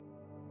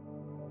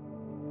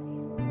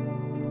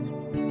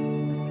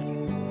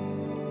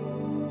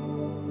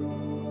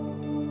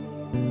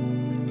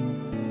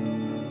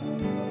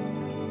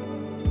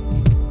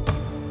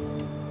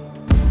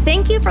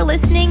Thank you for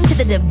listening to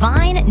the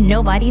Divine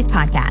Nobodies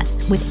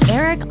podcast with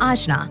Eric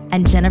Ajna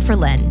and Jennifer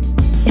Lynn.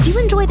 If you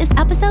enjoy this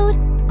episode,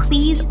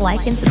 please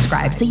like and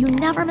subscribe so you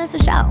never miss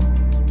a show.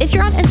 If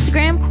you're on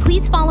Instagram,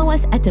 please follow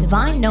us at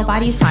Divine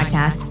Nobodies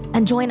Podcast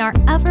and join our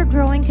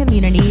ever-growing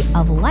community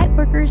of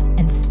lightworkers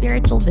and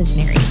spiritual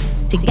visionaries.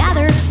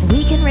 Together,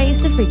 we can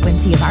raise the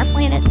frequency of our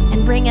planet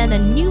and bring in a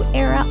new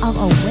era of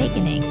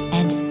awakening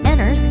and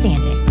inner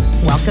standing.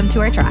 Welcome to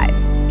our tribe.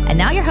 And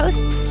now your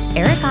hosts,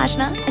 Eric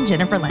Ajna and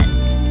Jennifer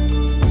Lynn.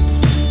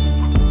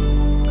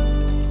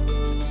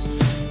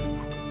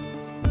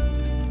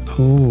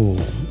 Oh,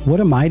 what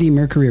a mighty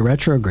Mercury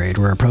retrograde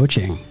we're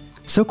approaching.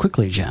 So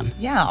quickly, Jen.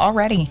 Yeah,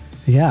 already.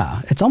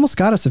 Yeah, it's almost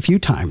got us a few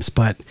times,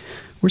 but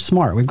we're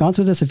smart. We've gone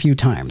through this a few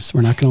times.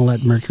 We're not going to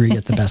let Mercury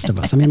get the best of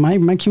us. I mean,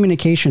 my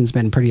communication's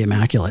been pretty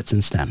immaculate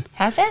since then.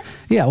 Has it?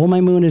 Yeah, well,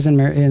 my moon is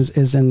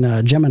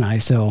in Gemini,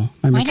 so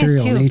my Mine mercurial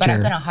is too, nature. but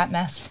I've been a hot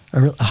mess.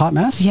 A hot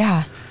mess?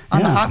 Yeah,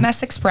 on the Yeah. Hot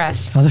Mess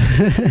Express.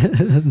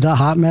 The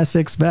Hot Mess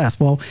Express.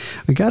 Well,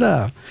 we got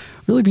a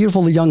really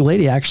beautiful young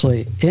lady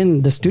actually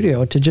in the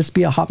studio to just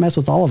be a hot mess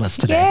with all of us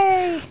today.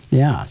 Yay!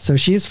 Yeah, so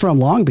she's from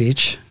Long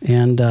Beach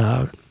and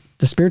the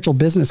spiritual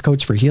business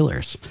coach for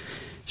healers.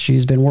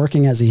 She's been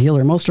working as a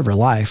healer most of her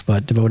life,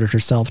 but devoted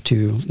herself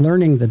to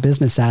learning the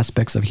business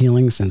aspects of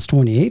healing since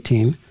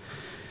 2018.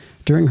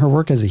 During her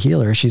work as a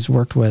healer, she's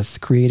worked with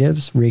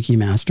creatives, Reiki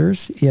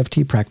masters,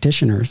 EFT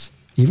practitioners,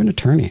 even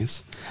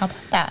attorneys. How about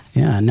that?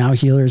 Yeah, now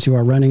healers who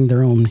are running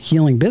their own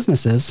healing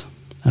businesses.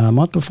 A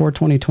month before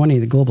 2020,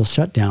 the global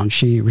shutdown,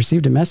 she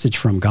received a message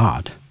from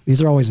God.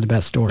 These are always the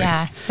best stories.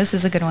 Yeah, this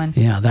is a good one.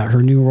 Yeah, that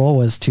her new role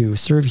was to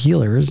serve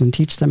healers and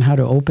teach them how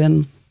to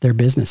open their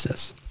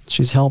businesses.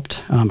 She's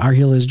helped our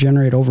healers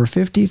generate over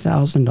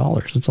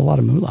 $50,000. It's a lot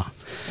of moolah.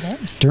 It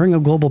is. During a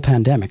global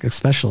pandemic,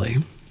 especially.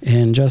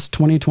 In just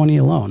 2020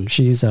 alone,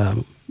 she's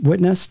a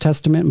witness,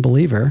 testament, and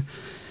believer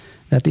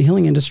that the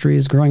healing industry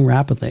is growing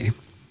rapidly.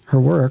 Her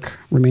work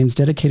remains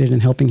dedicated in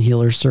helping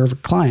healers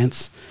serve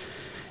clients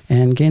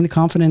and gain the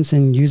confidence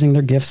in using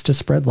their gifts to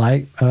spread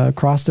light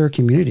across their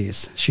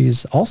communities.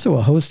 She's also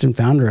a host and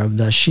founder of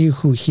the She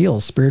Who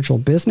Heals spiritual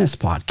business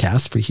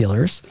podcast for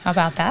healers. How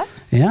about that?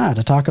 Yeah,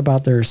 to talk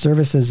about their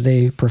services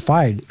they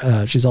provide.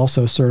 She's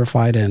also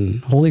certified in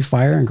Holy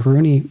Fire and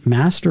Karuni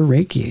Master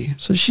Reiki.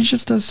 So she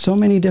just does so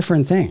many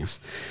different things.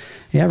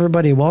 Yeah,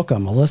 everybody,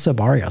 welcome. Alyssa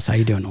Barrios. How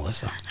you doing,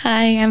 Alyssa?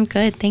 Hi, I'm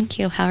good. Thank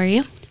you. How are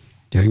you?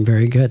 Doing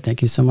very good.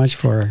 Thank you so much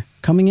for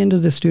coming into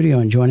the studio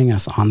and joining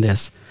us on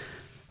this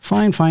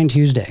fine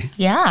Tuesday.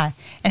 Yeah.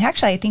 And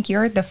actually, I think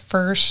you're the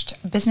first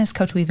business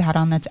coach we've had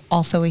on that's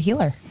also a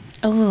healer.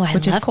 Oh, I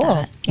Which love is cool.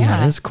 that.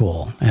 Yeah, it is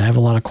cool. And I have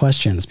a lot of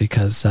questions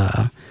because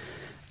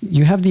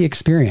you have the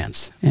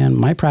experience. And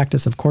my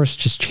practice, of course,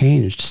 just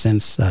changed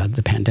since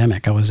the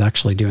pandemic. I was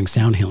actually doing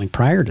sound healing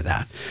prior to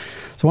that.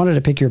 So I wanted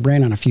to pick your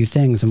brain on a few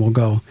things, and we'll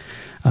go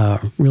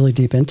really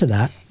deep into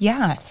that.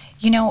 Yeah.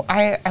 You know,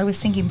 I was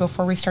thinking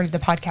before we started the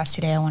podcast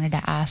today, I wanted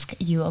to ask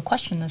you a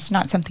question. That's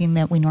not something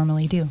that we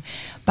normally do.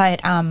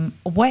 But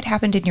what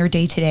happened in your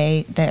day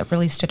today that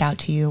really stood out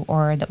to you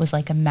or that was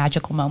like a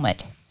magical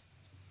moment?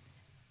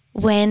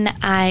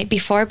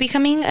 Before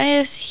becoming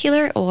a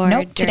healer or?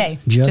 Nope, today.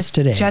 Just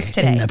today. Just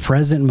today. In the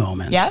present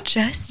moment. Yep.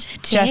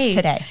 Just today. Just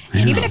today.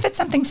 Even if it's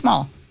something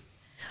small.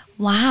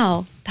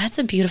 Wow, that's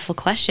a beautiful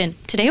question.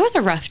 Today was a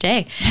rough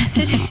day.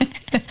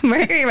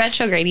 Mercury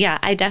retrograde. Yeah,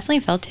 I definitely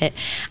felt it.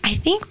 I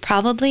think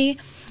probably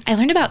I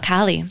learned about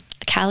Kali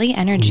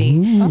energy.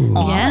 Ooh,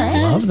 Yes.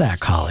 I love that,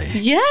 Kali.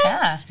 Yes.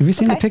 Yeah. Have you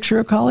seen the Okay. picture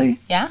of Kali?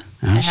 Yeah.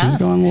 She's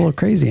going a little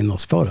crazy in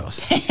those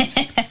photos.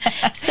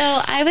 So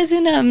I was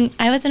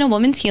in a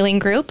women's healing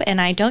group, and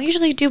I don't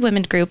usually do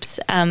women's groups.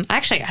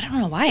 Actually, I don't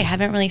know why. I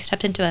haven't really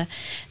stepped into a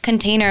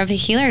container of a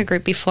healer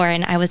group before,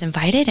 and I was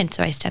invited, and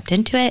so I stepped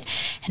into it.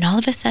 And all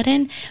of a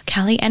sudden,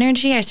 Kali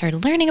energy, I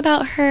started learning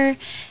about her,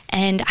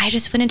 and I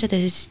just went into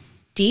this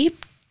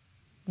deep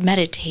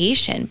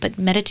meditation, but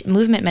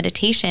movement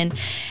meditation.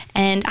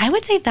 And I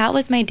would say that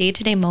was my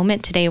day-to-day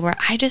moment today, where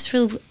I just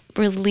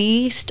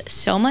released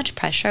so much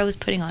pressure I was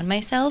putting on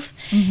myself.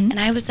 And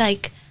I was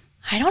like,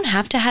 I don't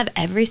have to have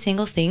every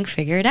single thing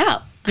figured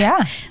out.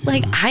 Yeah.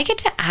 Like I get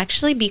to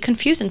actually be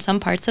confused in some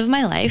parts of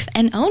my life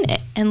and own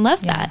it and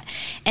love that.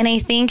 And I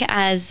think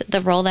as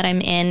the role that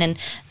I'm in and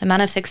the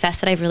amount of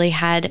success that I've really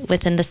had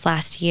within this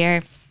last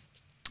year,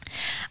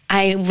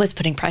 I was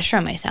putting pressure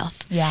on myself.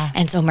 Yeah.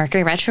 And so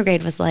Mercury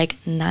retrograde was like,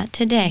 not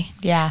today.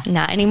 Yeah.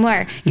 Not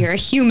anymore. You're a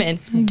human.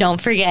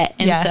 Don't forget.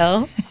 And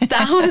so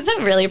that was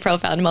a really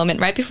profound moment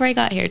right before I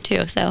got here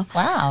too. So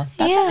Wow.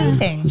 That's Yeah.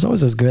 amazing. There's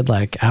always those good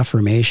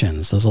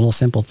affirmations, those little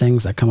simple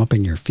things that come up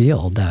in your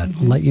field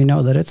that let you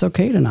know that it's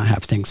okay to not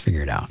have things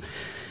figured out.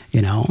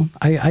 You know,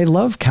 I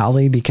love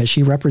Kali because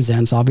she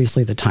represents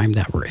obviously the time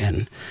that we're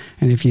in.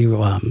 And if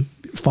you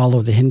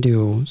follow the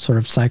Hindu sort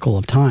of cycle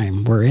of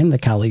time, we're in the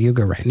Kali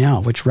Yuga right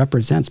now, which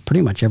represents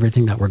pretty much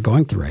everything that we're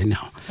going through right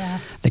now. Yeah.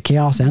 The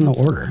chaos and the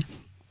order.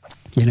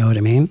 You know what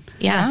I mean?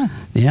 yeah.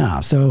 Yeah.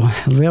 So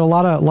we had a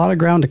lot of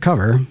ground to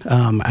cover.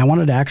 I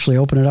wanted to actually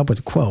open it up with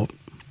a quote.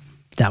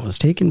 that was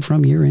taken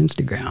from your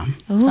Instagram.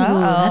 Ooh, Uh-oh.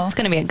 that's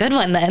going to be a good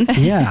one then.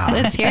 Yeah.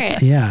 Let's hear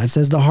it. Yeah. It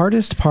says the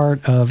hardest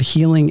part of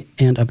healing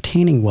and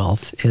obtaining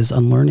wealth is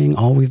unlearning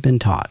all we've been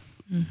taught.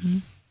 Mm-hmm.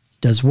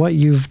 Does what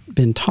you've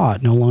been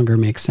taught no longer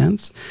make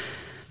sense?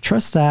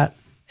 Trust that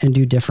and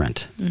do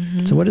different.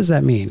 Mm-hmm. So what does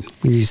that mean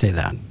when you say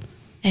that?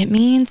 It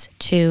means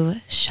to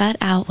shut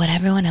out what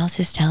everyone else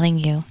is telling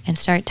you and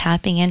start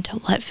tapping into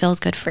what feels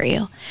good for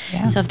you.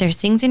 Yeah. So if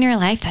there's things in your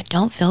life that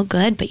don't feel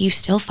good, but you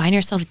still find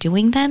yourself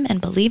doing them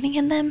and believing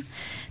in them,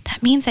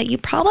 that means that you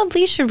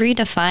probably should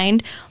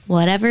redefine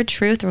whatever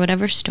truth or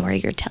whatever story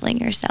you're telling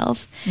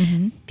yourself.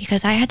 Mm-hmm.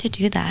 Because I had to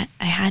do that.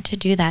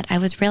 I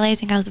was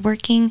realizing I was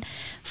working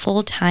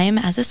full time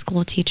as a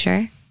school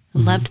teacher,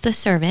 loved the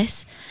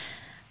service,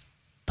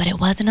 but it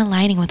wasn't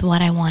aligning with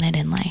what I wanted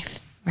in life.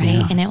 Right.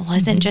 Yeah. And it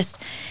wasn't just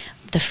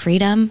the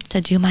freedom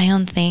to do my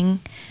own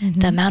thing,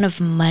 the amount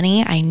of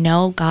money I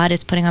know God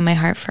is putting on my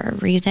heart for a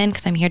reason,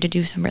 because I'm here to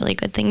do some really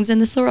good things in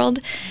this world.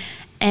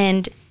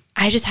 And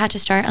I just had to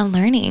start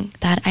unlearning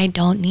that I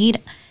don't need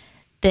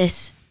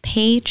this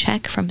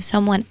paycheck from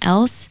someone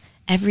else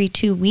every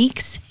 2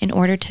 weeks in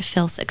order to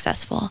feel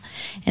successful.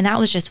 And that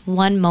was just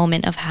one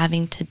moment of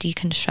having to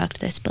deconstruct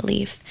this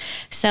belief.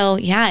 So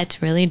yeah,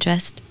 it's really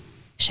just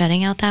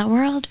shutting out that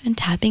world and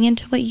tapping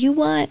into what you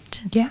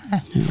want. Yeah.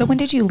 So when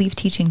did you leave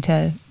teaching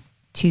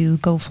to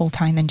go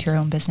full-time into your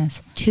own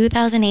business?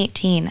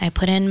 2018, I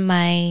put in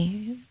my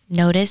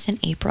notice in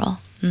April.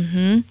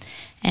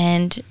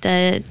 And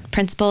the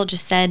principal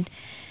just said,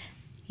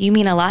 you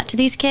mean a lot to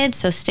these kids,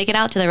 so stick it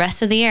out to the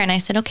rest of the year. And I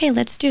said, okay,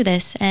 let's do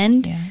this.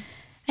 And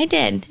I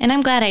did. And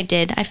I'm glad I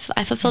did. I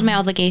fulfilled my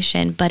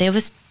obligation, but it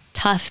was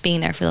tough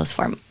being there for those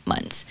 4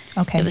 months.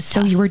 Okay. It was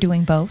so tough. you were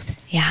doing both?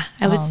 Yeah.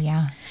 I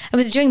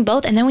was doing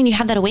both. And then when you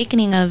have that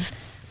awakening of,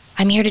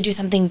 I'm here to do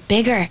something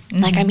bigger.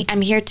 Like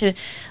I'm here to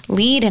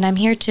lead and I'm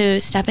here to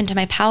step into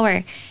my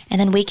power. And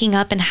then waking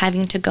up and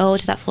having to go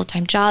to that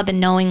full-time job and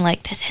knowing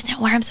like, this isn't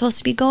where I'm supposed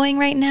to be going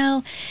right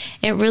now.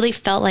 It really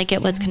felt like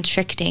it was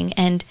constricting.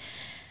 And,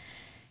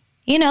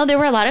 you know, there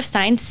were a lot of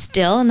signs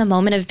still in the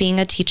moment of being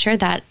a teacher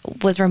that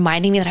was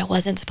reminding me that I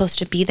wasn't supposed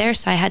to be there.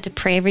 So I had to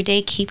pray every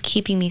day, keep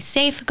keeping me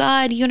safe,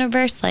 God,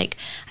 universe. Like,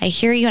 I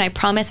hear you and I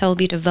promise I will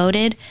be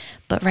devoted.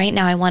 But right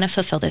now I want to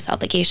fulfill this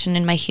obligation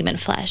in my human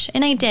flesh.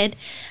 And I did,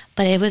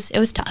 but it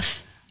was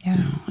tough. Yeah.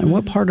 And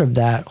what part of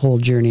that whole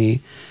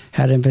journey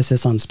had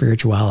emphasis on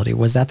spirituality?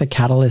 Was that the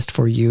catalyst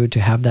for you to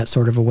have that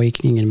sort of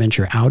awakening and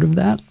venture out of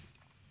that?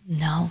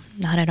 No,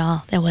 not at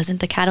all. It wasn't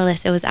the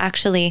catalyst. It was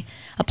actually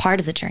a part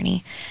of the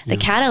journey. The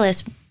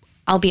catalyst,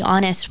 I'll be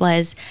honest,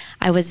 was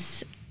I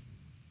was,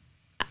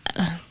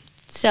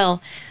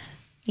 so,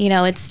 you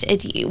know, it's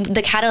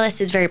the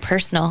catalyst is very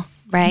personal,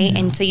 right?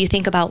 And so you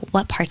think about,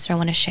 what parts do I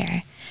want to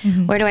share?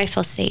 Where do I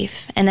feel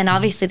safe? And then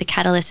obviously the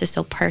catalyst is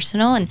so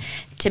personal, and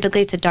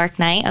typically it's a dark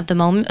night of the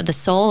moment of the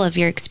soul of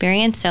your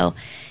experience. So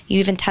you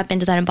even tap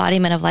into that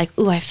embodiment of like,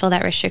 ooh, I feel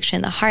that restriction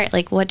in the heart.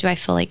 Like, what do I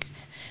feel like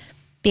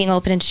being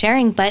open and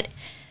sharing? But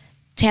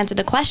to answer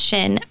the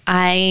question,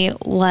 I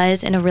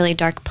was in a really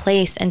dark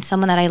place, and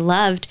someone that I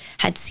loved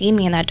had seen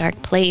me in that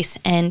dark place,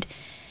 and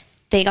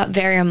they got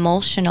very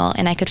emotional,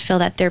 and I could feel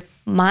that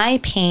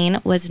my pain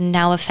was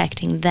now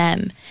affecting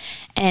them.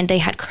 And they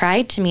had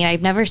cried to me.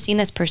 I've never seen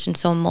this person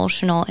so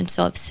emotional and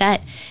so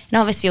upset. And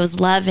obviously it was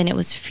love and it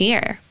was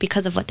fear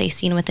because of what they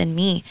seen within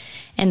me.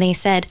 And they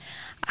said,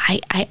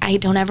 I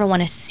don't ever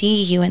want to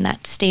see you in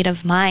that state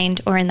of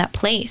mind or in that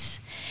place.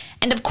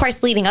 And of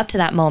course, leading up to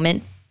that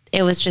moment,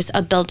 it was just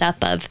a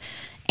buildup of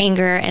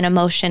anger and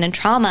emotion and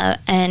trauma.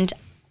 And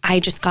I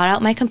just got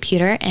out my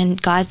computer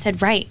and God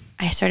said, write.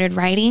 I started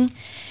writing,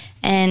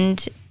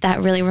 and that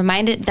really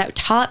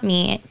taught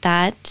me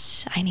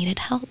that I needed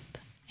help.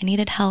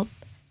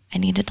 I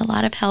needed a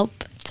lot of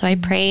help. So I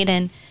prayed,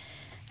 and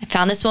I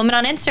found this woman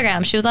on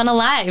Instagram. She was on a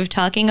live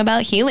talking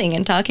about healing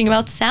and talking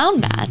about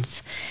sound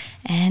baths.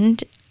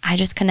 And I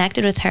just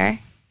connected with her,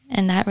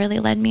 and that really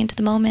led me into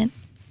the moment.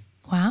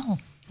 Wow.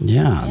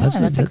 Yeah,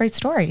 that's a great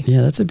story.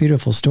 Yeah, that's a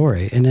beautiful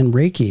story. And then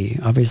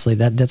Reiki, obviously,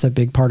 that's a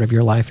big part of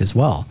your life as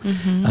well.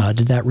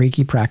 Did that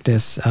Reiki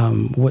practice,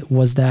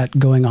 was that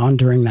going on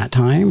during that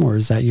time, or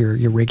is that your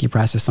Reiki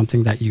practice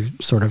something that you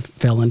sort of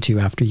fell into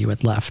after you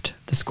had left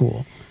the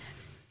school?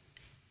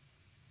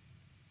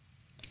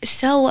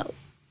 So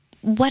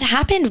what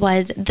happened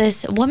was,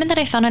 this woman that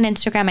I found on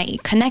Instagram, I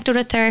connected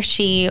with her.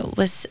 She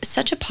was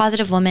such a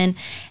positive woman,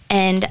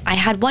 and I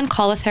had one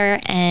call with her,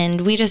 and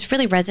we just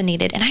really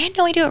resonated. And I had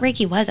no idea what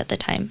Reiki was at the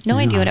time. No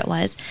idea what it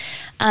was.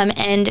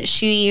 And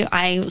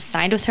I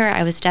signed with her.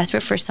 I was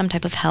desperate for some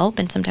type of help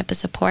and some type of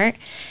support.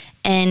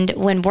 And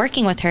when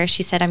working with her,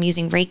 she said, I'm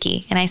using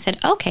Reiki. And I said,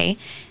 okay.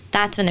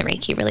 That's when the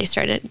Reiki really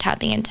started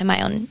tapping into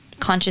my own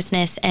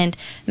consciousness, and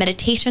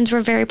meditations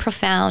were very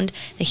profound.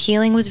 The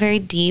healing was very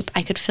deep.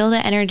 I could feel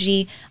the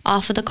energy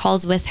off of the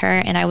calls with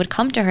her, and I would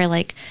come to her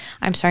like,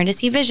 I'm starting to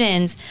see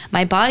visions.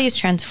 My body is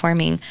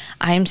transforming.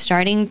 I'm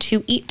starting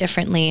to eat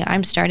differently.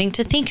 I'm starting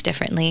to think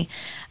differently.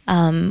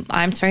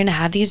 I'm starting to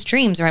have these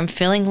dreams, or I'm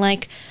feeling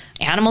like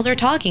animals are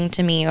talking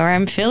to me, or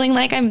I'm feeling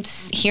like I'm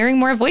hearing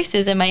more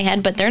voices in my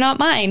head, but they're not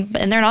mine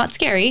and they're not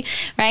scary.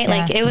 Right. Yeah.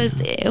 Like it was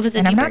a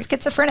And I'm deeper, not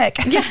schizophrenic.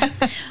 yeah.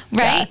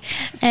 Right.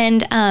 Yeah.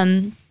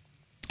 And,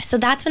 so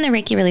that's when the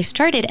Reiki really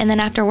started. And then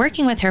after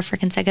working with her for a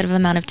consecutive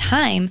amount of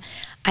time,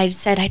 I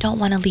said, I don't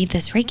want to leave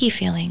this Reiki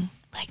feeling.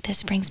 Like,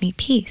 this brings me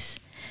peace.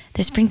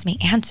 This brings me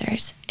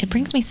answers. It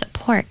brings me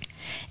support.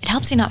 It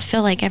helps me not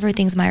feel like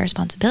everything's my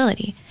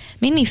responsibility.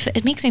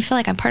 It makes me feel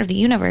like I'm part of the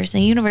universe,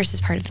 and the universe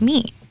is part of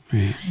me.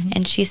 Right.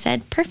 And she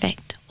said,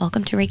 perfect.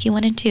 Welcome to Reiki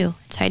 1 and 2.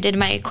 So I did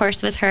my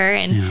course with her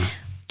and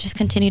just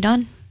continued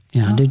on.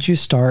 Yeah. Did you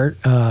start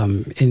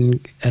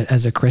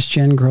as a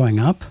Christian growing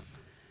up?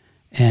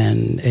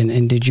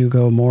 And did you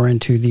go more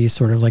into these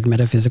sort of like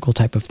metaphysical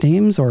type of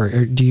themes,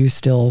 or do you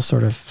still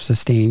sort of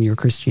sustain your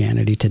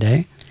Christianity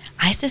today?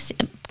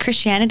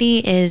 Christianity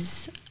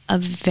is a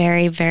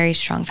very, very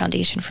strong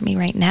foundation for me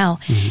right now.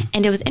 Mm-hmm.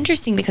 And it was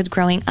interesting because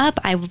growing up,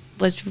 I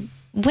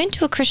went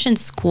to a Christian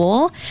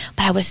school,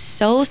 but I was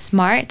so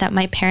smart that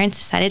my parents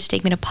decided to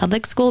take me to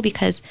public school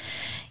because,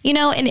 you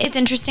know, and it's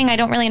interesting. I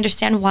don't really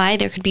understand why.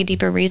 There could be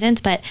deeper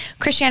reasons, but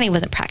Christianity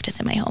wasn't practiced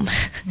in my home.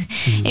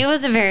 Mm-hmm. It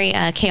was a very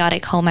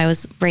chaotic home I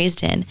was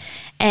raised in.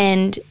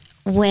 And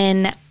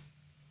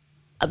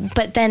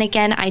but then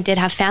again, I did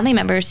have family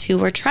members who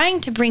were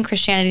trying to bring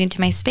Christianity into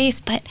my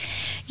space. But,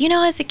 you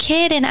know, as a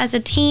kid and as a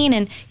teen,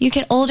 and you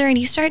get older and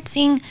you start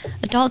seeing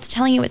adults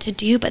telling you what to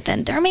do, but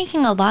then they're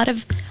making a lot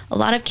of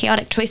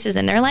chaotic choices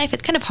in their life.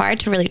 It's kind of hard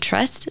to really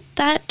trust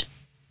that.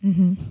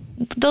 Mm-hmm.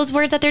 Those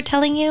words that they're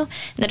telling you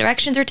and the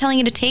directions they're telling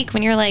you to take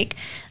when you're like,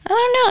 I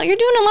don't know, you're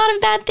doing a lot of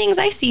bad things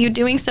I see you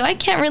doing, so I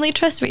can't really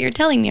trust what you're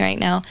telling me right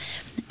now.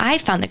 I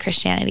found the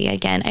Christianity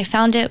again. I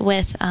found it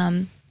with,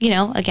 you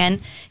know,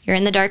 again, you're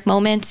in the dark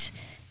moments,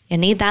 you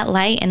need that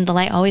light, and the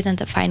light always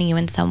ends up finding you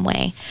in some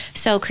way.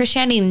 So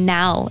Christianity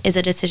now is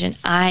a decision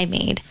I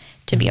made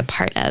to be a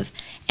part of.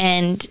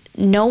 And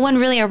no one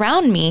really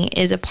around me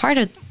is a part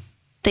of,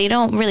 they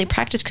don't really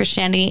practice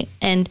Christianity.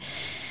 And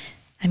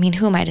I mean,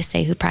 who am I to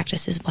say who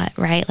practices what,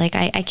 right? Like,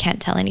 I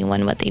can't tell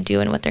anyone what they do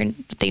and what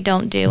they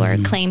don't do or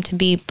claim to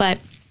be. But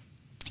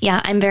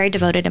yeah, I'm very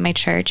devoted to my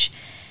church.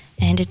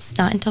 And it's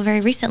not until very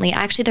recently.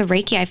 Actually, the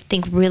Reiki, I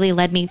think, really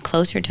led me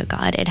closer to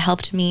God. It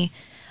helped me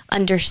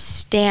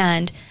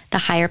understand the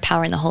higher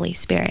power in the Holy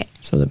Spirit.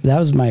 So that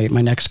was my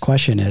next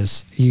question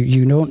is,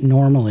 you don't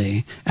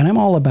normally, and I'm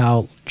all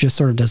about just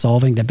sort of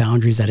dissolving the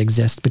boundaries that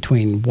exist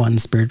between one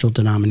spiritual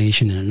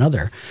denomination and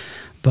another.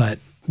 But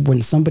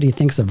when somebody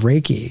thinks of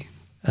Reiki,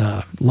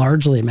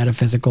 largely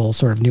metaphysical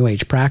sort of New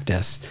Age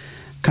practice,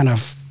 kind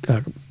of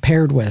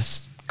paired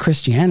with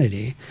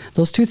Christianity,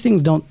 those two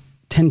things don't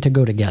tend to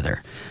go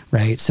together,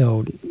 right?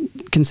 So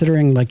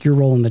considering like your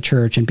role in the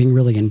church and being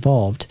really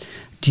involved,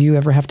 do you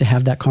ever have to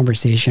have that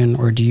conversation,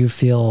 or do you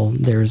feel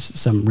there's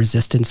some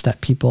resistance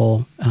that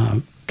people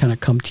kind of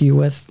come to you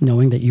with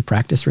knowing that you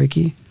practice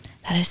Reiki?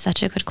 That is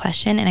such a good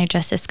question, and I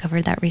just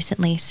discovered that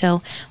recently.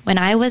 So when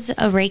I was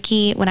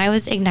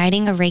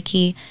igniting a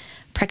Reiki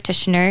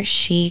practitioner,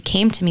 she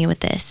came to me with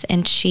this,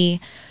 and she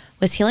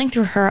was healing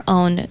through her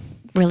own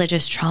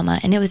religious trauma,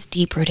 and it was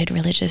deep-rooted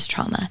religious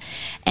trauma.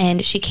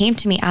 And she came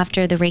to me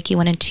after the Reiki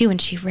 1 and 2, and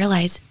she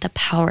realized the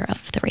power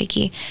of the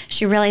Reiki.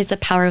 She realized the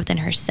power within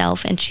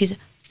herself, and she's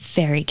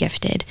very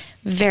gifted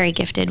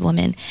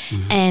woman.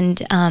 Mm-hmm.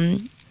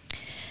 And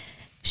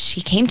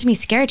she came to me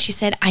scared. She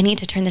said, I need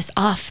to turn this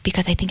off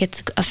because I think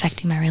it's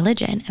affecting my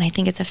religion, and I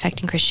think it's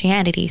affecting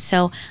Christianity.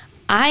 So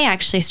I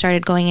actually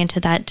started going into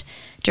that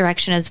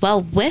direction as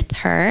well with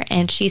her,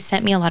 and she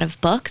sent me a lot of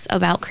books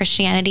about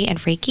Christianity and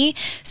Reiki.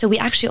 So we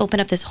actually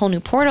opened up this whole new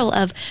portal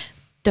of,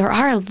 there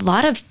are a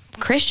lot of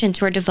Christians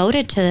who are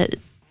devoted to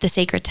the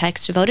sacred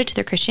text, devoted to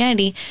their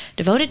Christianity,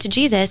 devoted to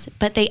Jesus,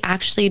 but they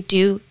actually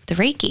do the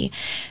Reiki.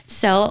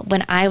 So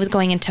when I was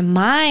going into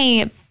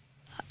my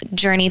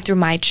journey through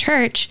my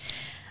church,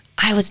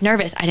 I was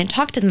nervous. I didn't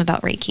talk to them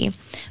about Reiki,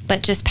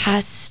 but this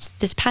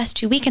past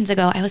 2 weekends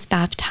ago, I was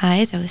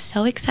baptized. I was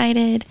so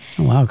excited.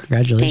 Oh, wow.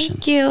 Congratulations.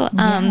 Thank you.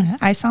 Yeah.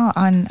 I saw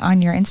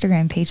on your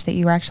Instagram page that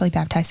you were actually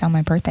baptized on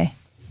my birthday.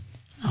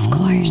 Of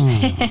course.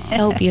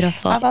 So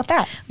beautiful. How about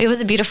that? It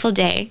was a beautiful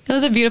day.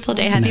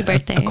 Happy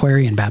birthday.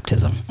 Aquarian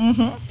baptism.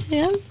 Mm-hmm.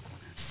 Yeah.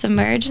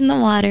 Submerged in the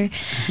water.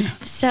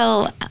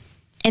 So,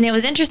 and it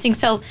was interesting.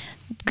 So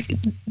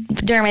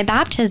during my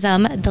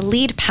baptism, the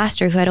lead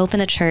pastor who had opened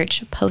the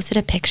church posted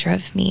a picture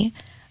of me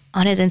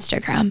on his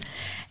Instagram,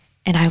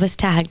 and I was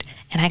tagged,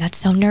 and I got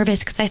so nervous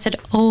because I said,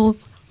 oh,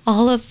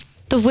 all of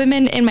the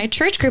women in my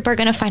church group are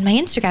going to find my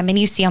Instagram. And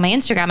you see on my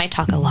Instagram, I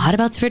talk a lot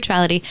about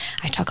spirituality.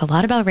 I talk a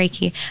lot about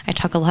Reiki. I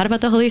talk a lot about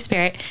the Holy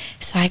Spirit.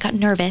 So I got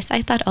nervous.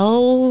 I thought,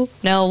 oh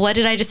no, what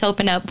did I just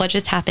open up? What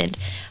just happened?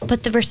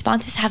 But the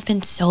responses have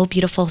been so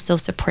beautiful, so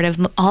supportive.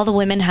 All the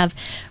women have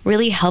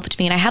really helped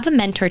me. And I have a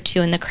mentor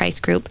too in the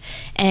Christ group.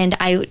 And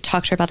I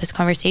talked to her about this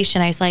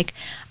conversation. I was like,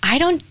 I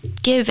don't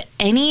give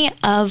any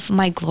of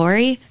my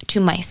glory to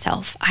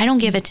myself. I don't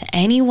give it to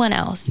anyone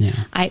else.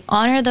 Yeah. I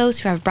honor those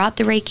who have brought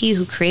the Reiki,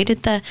 who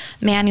created the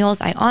manuals.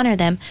 I honor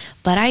them,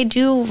 but I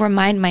do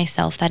remind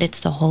myself that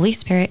it's the Holy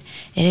Spirit,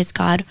 it is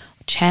God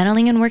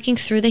channeling and working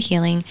through the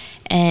healing.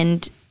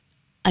 And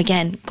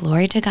again,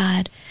 glory to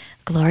God,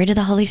 glory to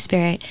the Holy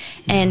Spirit.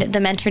 And the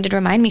mentor did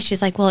remind me,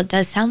 she's like, well, it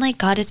does sound like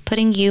God is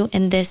putting you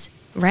in this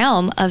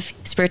realm of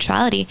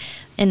spirituality,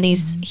 in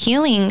these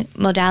healing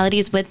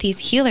modalities with these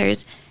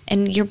healers,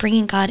 and you're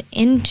bringing God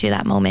into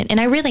that moment. And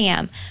I really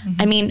am.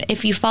 I mean,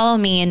 if you follow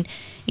me and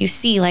you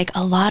see, like,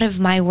 a lot of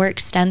my work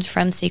stems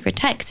from sacred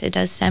texts. It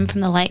does stem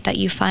from the light that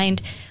you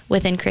find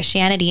within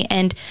Christianity.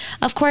 And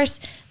of course,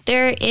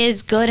 there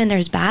is good and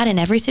there's bad in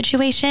every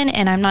situation.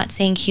 And I'm not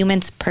saying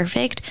humans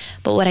perfect,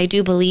 but what I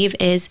do believe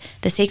is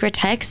the sacred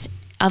texts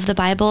of the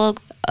Bible,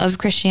 of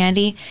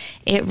Christianity,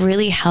 it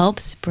really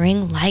helps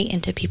bring light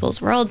into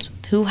people's worlds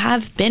who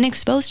have been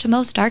exposed to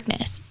most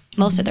darkness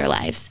most of their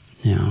lives.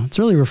 Yeah, it's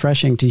really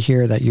refreshing to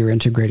hear that you're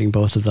integrating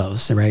both of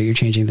those, right? You're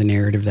changing the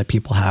narrative that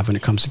people have when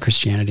it comes to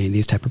Christianity and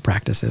these type of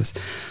practices.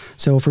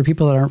 So for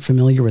people that aren't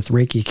familiar with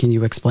Reiki, can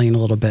you explain a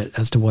little bit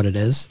as to what it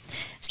is?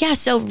 Yeah,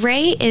 so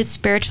Rei is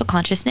spiritual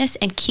consciousness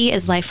and Ki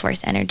is life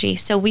force energy.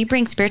 So we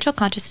bring spiritual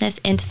consciousness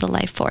into the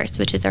life force,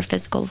 which is our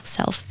physical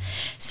self.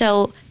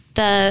 So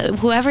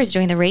whoever's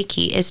doing the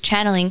Reiki is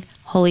channeling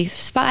holy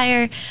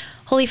fire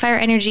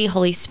energy,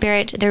 Holy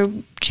Spirit. They're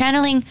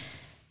channeling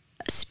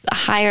a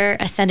higher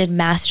ascended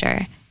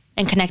master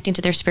and connecting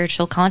to their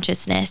spiritual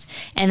consciousness.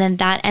 And then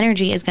that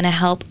energy is going to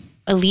help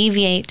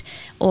alleviate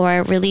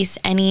or release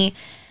any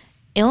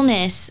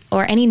illness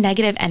or any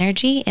negative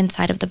energy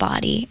inside of the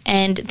body.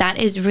 And that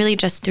is really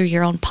just through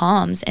your own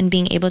palms and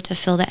being able to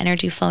feel the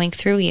energy flowing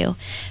through you.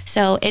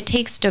 So it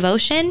takes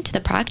devotion to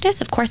the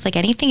practice. Of course, like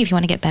anything, if you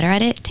want to get better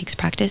at it, it takes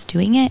practice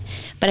doing it.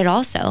 But it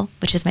also,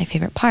 which is my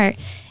favorite part,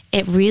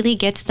 it really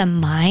gets the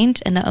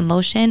mind and the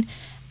emotion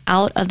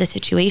out of the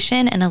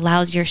situation and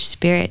allows your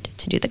spirit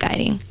to do the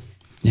guiding.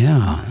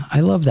 Yeah,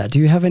 I love that. Do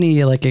you have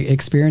any like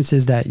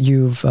experiences that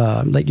you've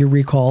that you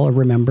recall or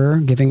remember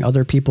giving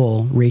other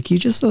people Reiki,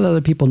 just so that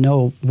other people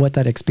know what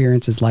that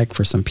experience is like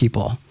for some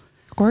people?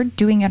 Or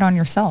doing it on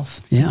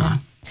yourself. Yeah.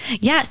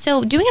 Yeah,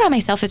 so doing it on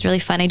myself is really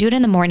fun. I do it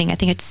in the morning. I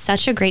think it's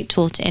such a great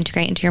tool to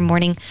integrate into your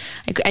morning,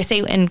 I say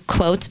in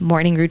quotes,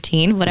 morning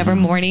routine, whatever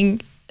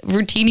morning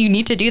routine you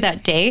need to do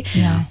that day.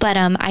 Yeah. But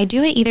I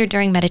do it either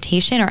during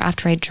meditation or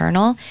after I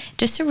journal,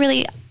 just to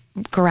really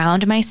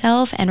ground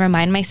myself and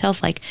remind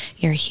myself, like,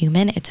 you're a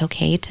human. It's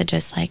okay to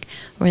just like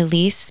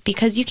release,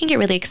 because you can get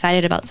really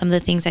excited about some of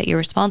the things that you're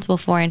responsible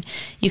for. And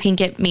you can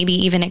get maybe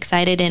even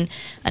excited in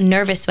a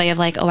nervous way of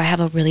like, oh, I have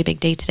a really big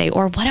day today,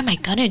 or what am I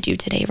going to do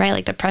today? Right?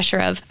 Like the pressure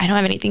of, I don't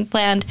have anything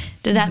planned.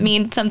 Does that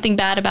mean something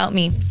bad about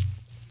me?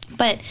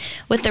 But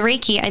with the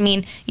Reiki, I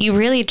mean, you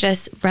really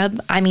just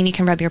you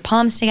can rub your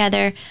palms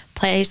together,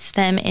 place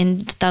them in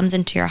thumbs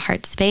into your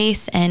heart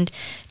space, and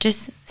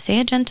just say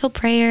a gentle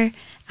prayer.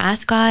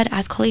 Ask God,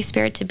 ask Holy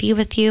Spirit to be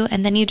with you.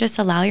 And then you just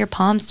allow your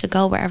palms to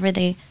go wherever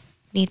they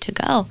need to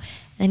go.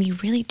 And you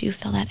really do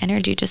feel that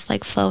energy just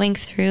like flowing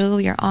through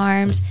your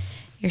arms,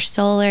 your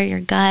solar,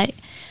 your gut.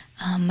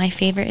 My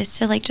favorite is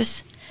to like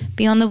just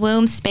be on the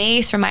womb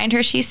space, remind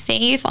her she's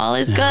safe, all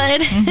is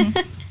good.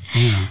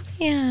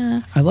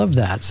 Yeah. I love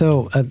that.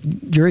 So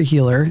you're a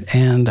healer,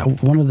 and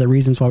one of the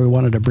reasons why we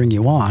wanted to bring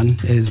you on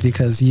is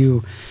because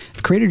you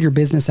created your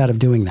business out of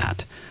doing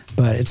that.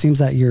 But it seems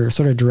that your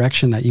sort of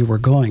direction that you were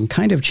going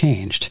kind of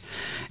changed.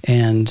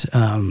 And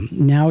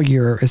now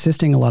you're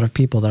assisting a lot of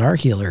people that are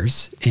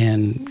healers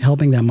and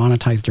helping them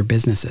monetize their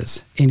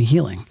businesses in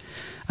healing,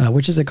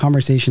 which is a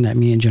conversation that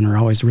me and Jen are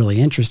always really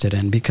interested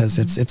in, because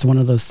it's one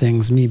of those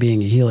things, me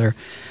being a healer,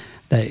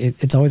 that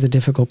it's always a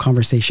difficult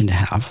conversation to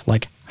have.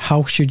 Like,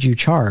 how should you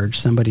charge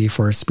somebody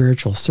for a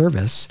spiritual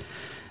service?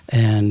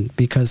 And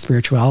because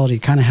spirituality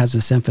kind of has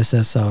this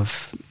emphasis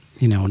of,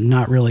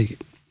 not really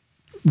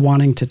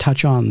wanting to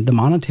touch on the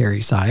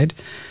monetary side,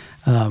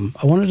 I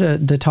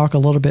wanted to talk a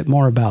little bit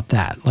more about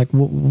that. Like,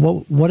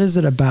 what is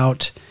it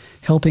about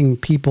helping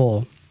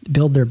people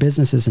build their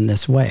businesses in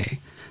this way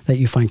that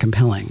you find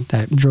compelling,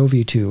 that drove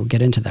you to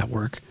get into that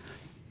work?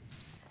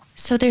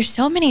 So there's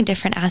so many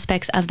different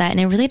aspects of that, and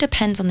it really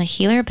depends on the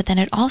healer. But then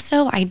it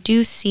also, I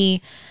do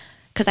see,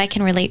 because I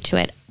can relate to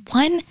it.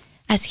 One,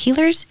 as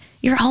healers,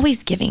 you're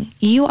always giving.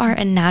 You are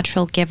a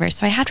natural giver.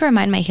 So I have to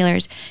remind my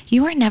healers,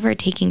 you are never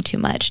taking too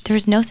much.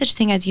 There's no such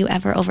thing as you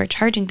ever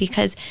overcharging,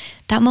 because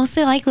that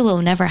mostly likely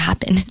will never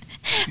happen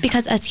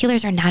because us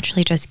healers are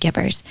naturally just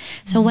givers.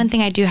 So one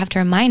thing I do have to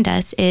remind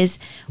us is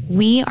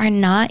we are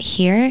not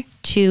here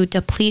to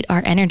deplete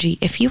our energy.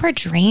 If you are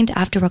drained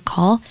after a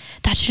call,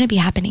 that shouldn't be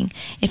happening.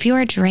 If you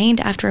are drained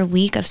after a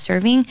week of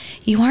serving,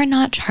 you are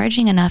not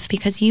charging enough,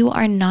 because you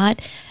are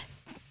not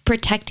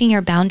protecting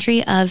your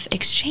boundary of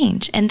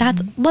exchange. And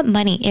that's what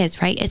money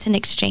is, right? It's an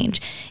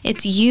exchange.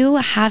 It's you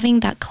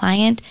having that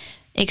client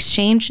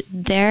exchange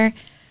their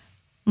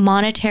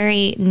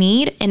monetary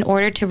need in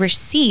order to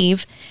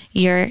receive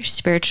your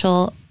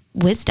spiritual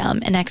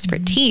wisdom and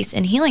expertise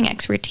and healing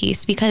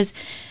expertise. Because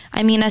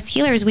as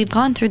healers, we've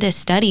gone through this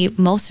study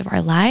most of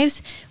our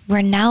lives.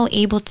 We're now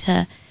able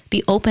to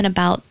be open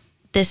about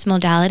this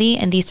modality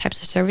and these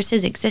types of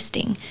services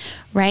existing,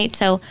 right?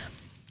 So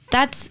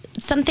that's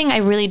something I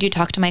really do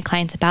talk to my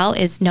clients about,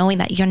 is knowing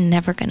that you're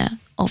never going to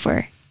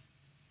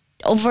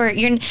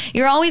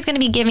you're always going to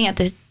be giving at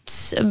this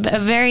a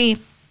very,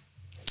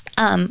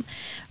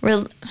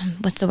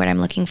 what's the word I'm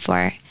looking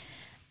for?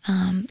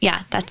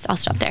 I'll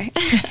stop there.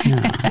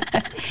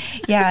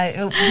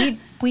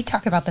 We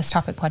talk about this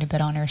topic quite a bit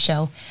on our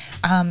show,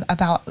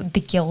 about the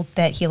guilt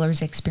that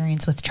healers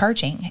experience with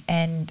charging.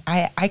 And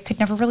I could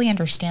never really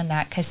understand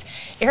that, because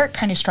Eric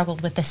kind of struggled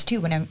with this too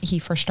when he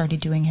first started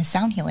doing his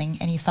sound healing,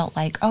 and he felt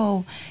like,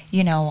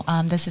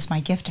 this is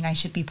my gift and I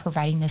should be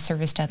providing this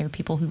service to other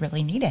people who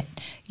really need it,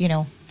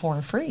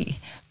 for free.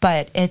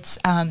 But it's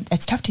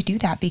tough to do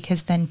that,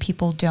 because then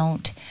people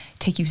don't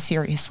take you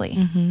seriously.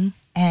 Mm-hmm.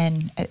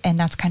 And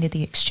that's kind of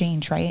the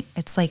exchange, right?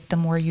 It's like the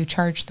more you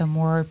charge, the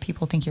more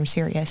people think you're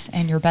serious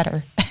and you're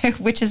better,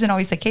 which isn't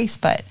always the case,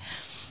 but.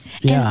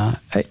 Yeah,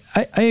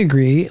 I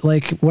agree.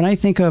 Like when I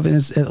think of it,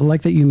 it's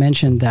like that you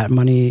mentioned that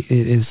money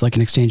is like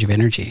an exchange of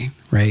energy,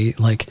 right?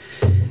 Like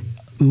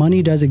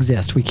money does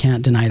exist. We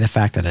can't deny the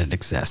fact that it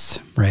exists,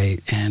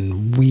 right?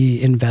 And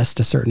we invest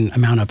a certain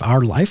amount of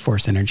our life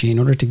force energy in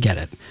order to get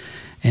it.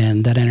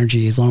 And that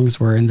energy, as long as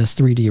we're in this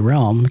 3D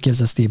realm,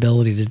 gives us the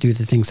ability to do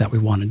the things that we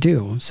want to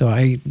do. So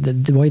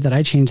the way that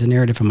I change the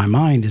narrative in my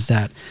mind is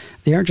that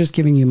they aren't just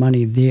giving you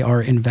money, they are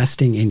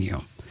investing in you.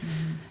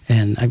 Mm-hmm.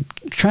 And I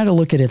try to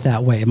look at it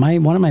that way.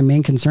 One of my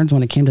main concerns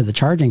when it came to the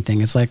charging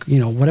thing is like,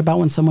 what about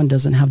when someone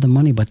doesn't have the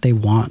money, but they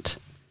want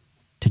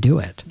to do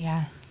it?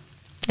 Yeah.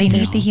 They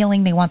need the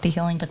healing, they want the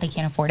healing, but they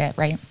can't afford it,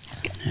 right?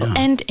 Yeah.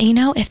 And,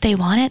 if they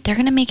want it, they're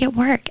going to make it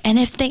work. And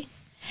if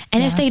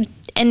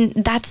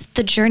that's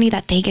the journey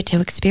that they get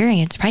to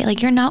experience, right?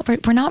 Like we're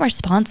not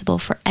responsible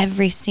for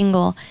every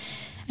single,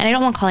 and I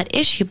don't want to call it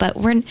issue, but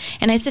and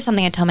this is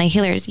something I tell my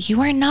healers, you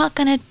are not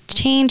going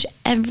to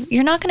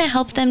you're not going to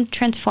help them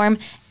transform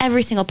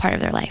every single part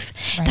of their life.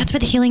 Right. That's why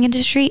the healing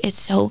industry is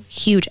so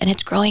huge, and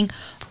it's growing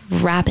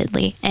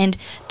rapidly. And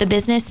the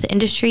business, the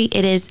industry,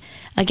 it is,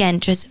 again,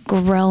 just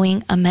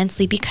growing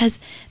immensely, because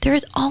there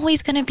is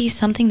always going to be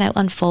something that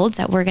unfolds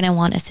that we're going to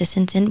want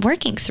assistance in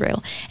working through.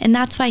 And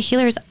that's why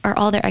healers are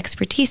all their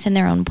expertise in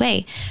their own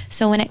way.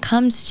 So when it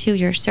comes to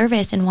your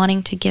service and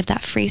wanting to give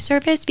that free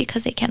service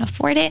because they can't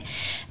afford it,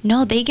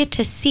 no, they get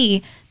to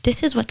see,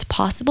 this is what's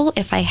possible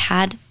if I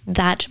had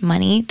that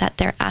money that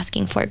they're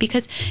asking for,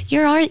 because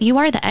you are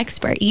the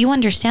expert. You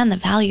understand the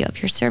value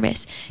of your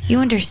service. You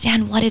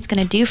understand what it's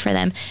going to do for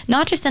them,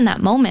 not just in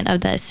that moment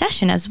of the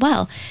session as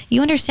well.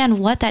 You understand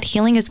what that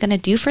healing is going to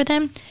do for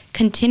them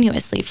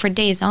continuously for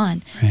days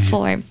on,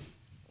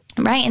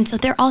 right? And so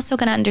they're also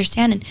going to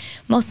understand, and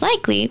most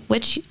likely,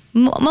 which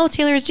most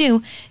healers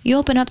do, you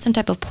open up some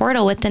type of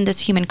portal within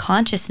this human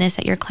consciousness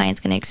that your client's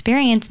going to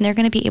experience, and they're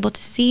going to be able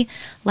to see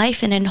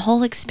life in a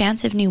whole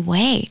expansive new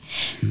way.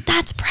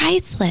 That's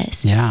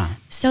priceless. Yeah.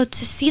 So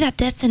to see that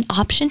that's an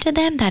option to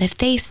them, that if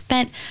they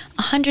spent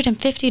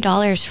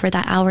 $150 for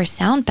that hour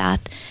sound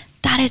bath,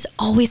 that is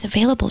always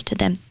available to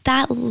them.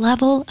 That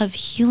level of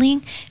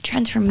healing,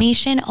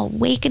 transformation,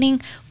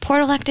 awakening,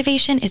 portal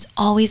activation is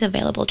always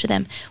available to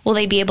them. Will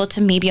they be able to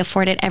maybe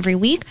afford it every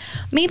week?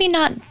 Maybe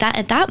not that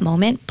at that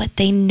moment, but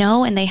they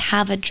know, and they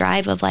have a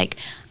drive of like,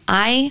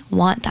 I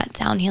want that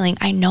sound healing.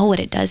 I know what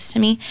it does to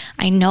me.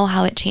 I know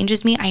how it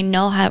changes me. I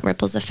know how it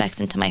ripples effects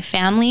into my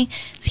family's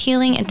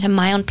healing, into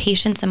my own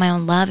patience and my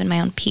own love and my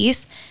own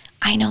peace.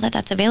 I know that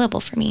that's available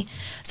for me.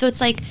 So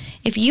it's like,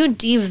 if you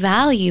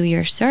devalue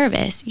your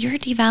service, you're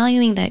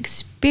devaluing the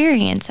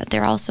experience that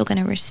they're also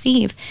going to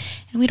receive.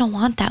 And we don't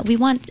want that. We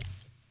want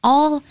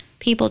all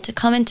people to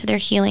come into their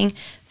healing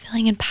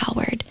feeling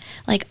empowered.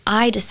 Like,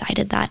 I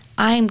decided that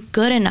I'm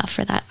good enough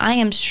for that. I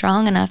am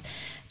strong enough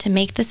to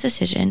make this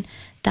decision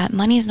that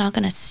money is not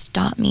going to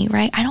stop me,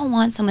 right? I don't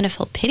want someone to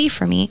feel pity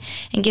for me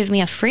and give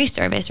me a free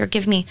service or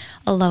give me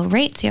a low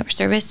rate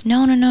service.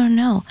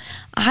 No.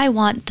 I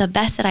want the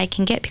best that I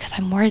can get because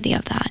I'm worthy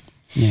of that.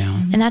 Yeah.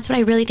 And that's what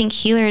I really think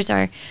healers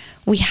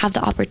we have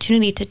the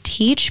opportunity to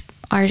teach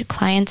our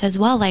clients as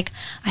well. Like,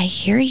 I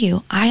hear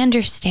you. I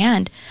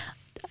understand.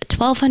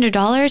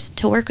 $1,200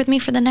 to work with me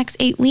for the next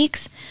 8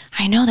 weeks.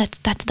 I know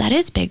that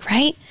is big,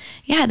 right?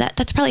 Yeah,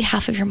 that's probably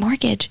half of your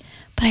mortgage.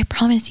 But I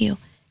promise you,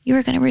 you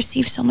are going to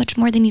receive so much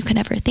more than you can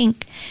ever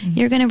think. Mm-hmm.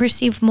 You're going to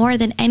receive more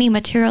than any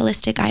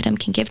materialistic item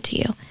can give to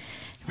you,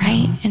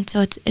 right? Mm-hmm. And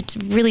so it's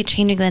really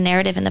changing the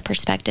narrative and the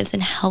perspectives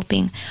and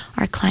helping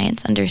our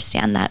clients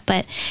understand that.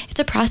 But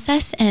it's a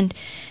process, and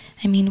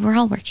I mean, we're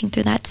all working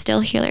through that still,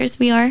 healers.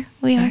 We are.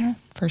 Yeah,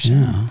 for sure.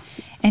 Yeah.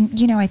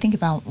 And, I think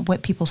about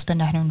what people spend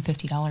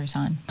 $150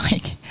 on.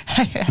 Like,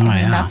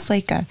 that's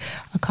like a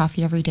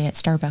coffee every day at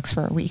Starbucks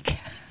for a week.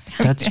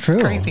 That's true.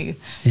 Crazy.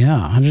 Yeah,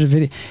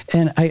 150.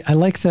 And I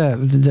like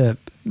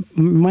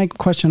my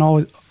question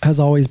has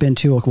always been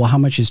too, well, how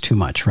much is too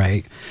much,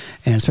 right?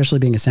 And especially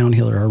being a sound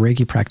healer or a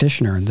Reiki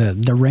practitioner,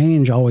 the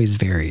range always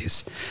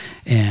varies.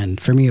 And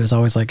for me, it was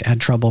always like, I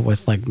had trouble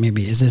with like,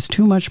 maybe, is this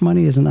too much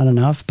money? Isn't that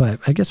enough? But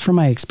I guess from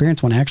my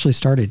experience, when I actually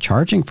started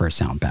charging for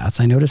sound baths,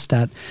 I noticed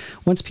that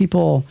once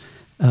people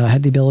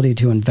had the ability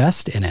to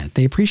invest in it,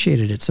 they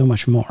appreciated it so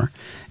much more.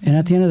 And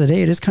at the end of the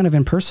day, it is kind of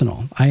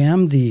impersonal. I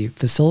am the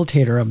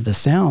facilitator of the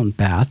sound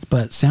bath,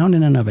 but sound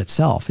in and of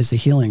itself is a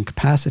healing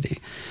capacity.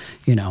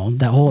 You know,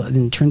 that whole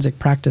intrinsic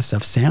practice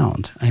of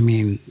sound. I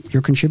mean,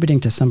 you're contributing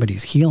to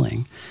somebody's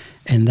healing.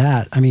 And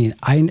that, I mean,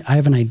 I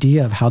have an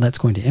idea of how that's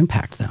going to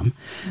impact them,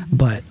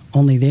 but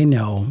only they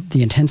know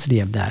the intensity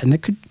of that. And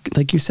it could,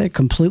 like you said,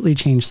 completely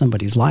change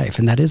somebody's life.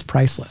 And that is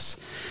priceless,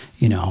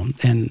 you know.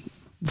 And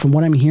from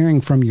what I'm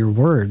hearing from your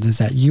words is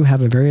that you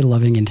have a very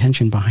loving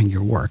intention behind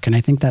your work. And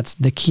I think that's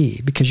the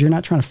key, because you're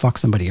not trying to fuck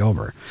somebody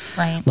over.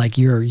 Right. Like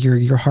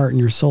your heart and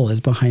your soul is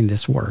behind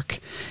this work.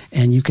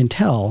 And you can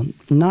tell,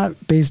 not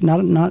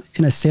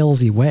in a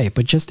salesy way,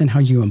 but just in how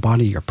you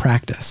embody your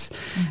practice.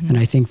 And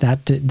I think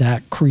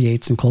that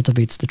creates and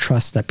cultivates the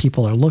trust that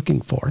people are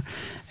looking for.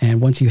 And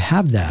once you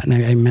have that, and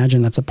I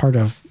imagine that's a part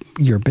of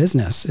your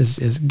business,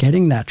 is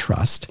getting that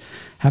trust,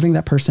 having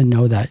that person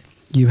know that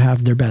you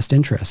have their best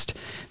interest,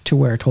 to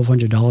where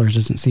 $1,200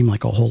 doesn't seem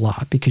like a whole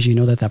lot, because you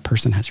know that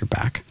person has your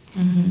back.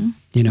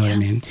 You know what I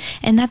mean?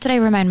 And that's what I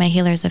remind my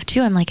healers of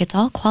too. I'm like, it's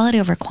all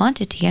quality over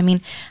quantity. I mean,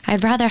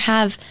 I'd rather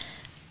have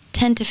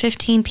 10 to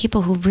 15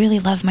 people who really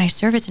love my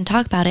service and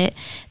talk about it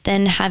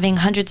than having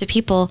hundreds of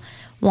people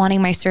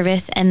wanting my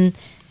service and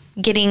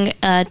getting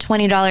a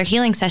 $20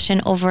 healing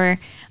session over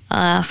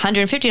a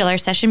 $150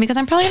 session, because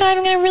I'm probably not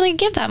even going to really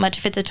give that much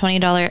if it's a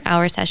 $20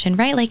 hour session,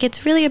 right? Like,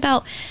 it's really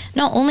about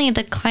not only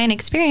the client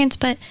experience,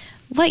 but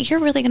what you're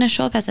really going to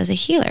show up as a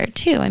healer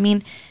too. I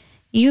mean,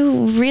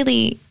 you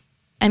really,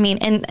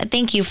 and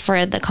thank you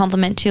for the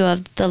compliment too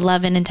of the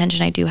love and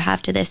intention I do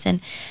have to this.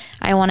 And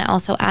I want to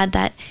also add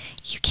that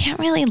you can't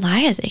really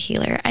lie as a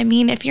healer. I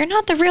mean, if you're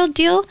not the real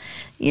deal,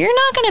 you're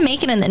not going to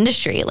make it in the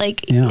industry.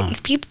 Like,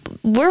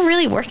 we're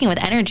really working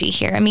with energy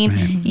here. I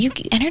mean,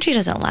 energy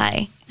doesn't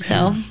lie.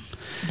 So,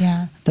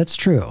 yeah, that's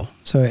true.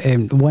 So,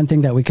 and one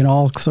thing that we can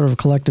all sort of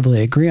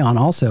collectively agree on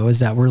also is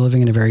that we're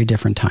living in a very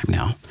different time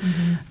now,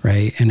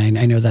 right? And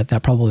I know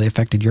that probably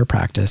affected your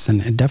practice,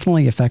 and it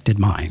definitely affected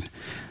mine,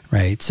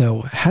 right?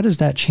 So how does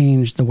that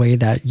change the way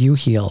that you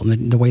heal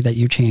and the way that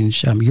you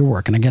change your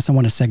work? And I guess I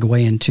want to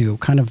segue into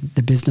kind of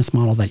the business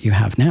model that you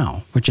have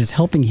now, which is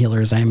helping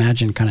healers, I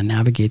imagine, kind of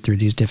navigate through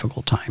these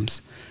difficult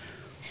times.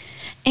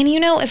 And,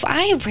 you know, if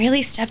I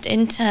really stepped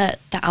into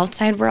the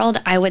outside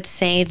world, I would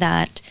say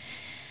that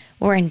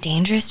we're in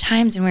dangerous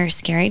times and we're in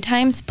scary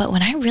times. But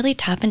when I really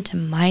tap into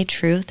my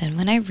truth, and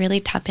when I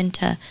really tap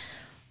into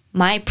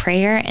my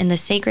prayer and the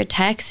sacred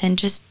text and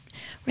just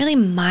really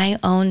my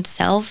own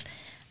self,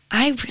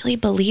 I really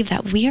believe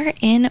that we are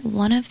in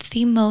one of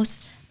the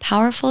most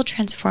powerful,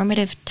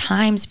 transformative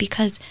times,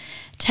 because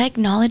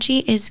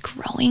technology is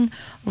growing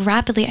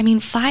rapidly. I mean,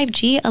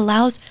 5G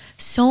allows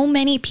so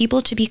many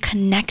people to be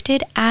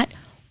connected at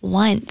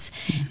once.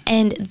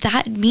 And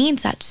that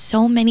means that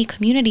so many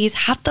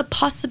communities have the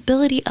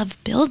possibility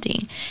of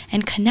building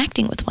and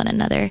connecting with one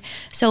another.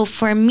 So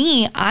for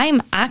me,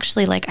 I'm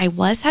actually like, I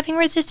was having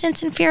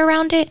resistance and fear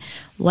around it.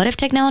 What if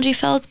technology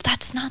fails? But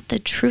that's not the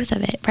truth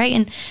of it, right?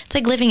 And it's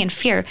like living in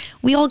fear.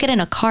 We all get in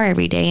a car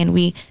every day, and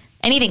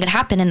anything could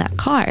happen in that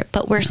car,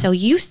 but we're so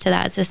used to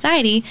that as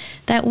society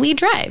that we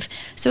drive.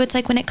 So it's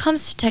like, when it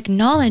comes to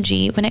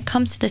technology, when it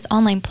comes to this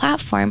online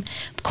platform,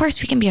 of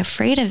course we can be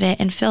afraid of it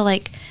and feel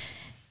like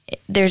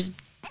there's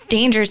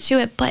dangers to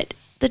it, but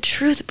the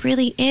truth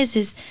really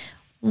is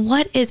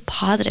what is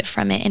positive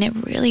from it. And it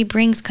really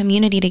brings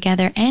community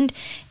together, and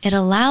it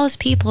allows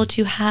people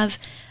to have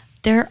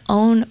their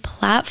own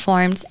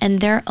platforms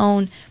and their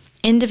own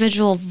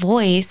individual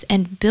voice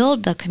and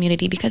build the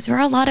community, because there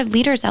are a lot of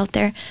leaders out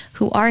there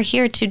who are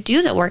here to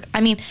do the work.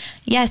 I mean,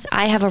 yes,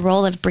 I have a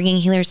role of bringing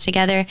healers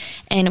together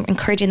and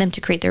encouraging them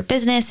to create their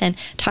business and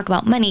talk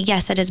about money.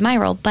 Yes, that is my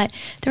role, but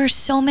there are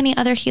so many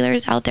other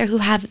healers out there who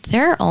have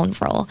their own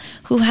role,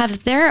 who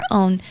have their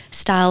own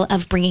style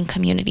of bringing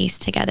communities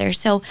together.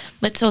 So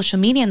with social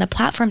media and the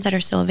platforms that are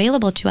so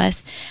available to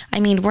us,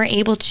 I mean, we're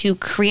able to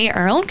create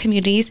our own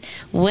communities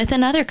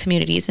within other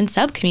communities and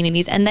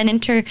sub-communities, and then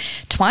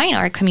intertwine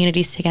our communities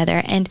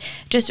together and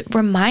just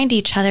remind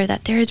each other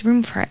that there is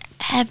room for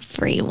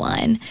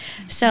everyone.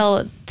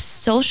 So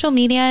social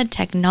media,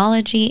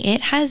 technology,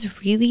 it has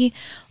really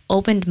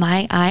opened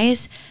my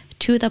eyes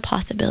to the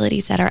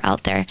possibilities that are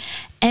out there.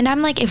 And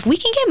I'm like, if we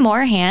can get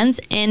more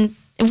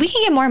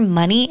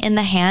money in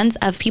the hands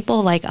of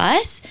people like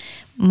us,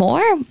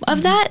 more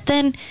of that,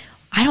 then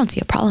I don't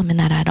see a problem in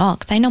that at all,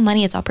 because I know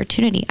money is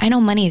opportunity. I know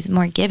money is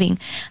more giving.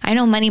 I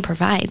know money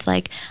provides.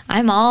 Like,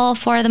 I'm all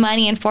for the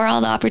money and for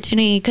all the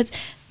opportunity, because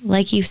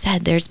like you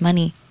said, there's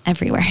money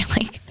everywhere.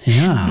 Like,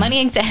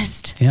 money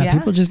exists. Yeah,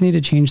 people just need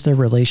to change their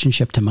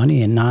relationship to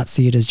money and not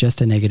see it as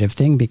just a negative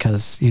thing,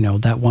 because, you know,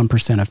 that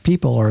 1% of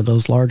people or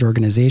those large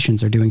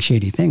organizations are doing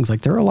shady things.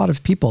 Like, there are a lot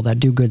of people that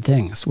do good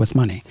things with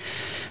money,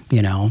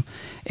 you know,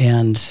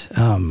 and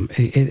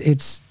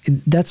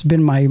that's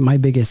been my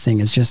biggest thing,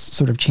 is just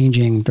sort of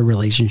changing the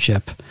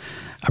relationship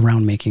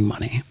around making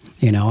money.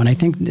 You know, and I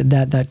think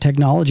that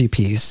technology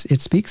piece, it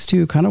speaks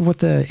to kind of what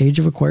the age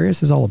of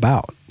Aquarius is all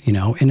about.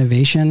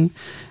 innovation,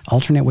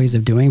 alternate ways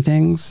of doing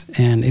things.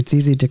 And it's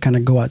easy to kind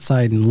of go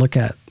outside and look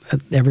at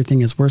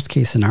everything as worst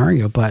case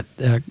scenario, but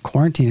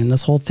quarantine and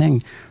this whole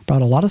thing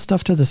brought a lot of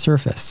stuff to the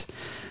surface.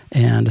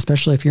 And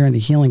especially if you're in the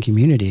healing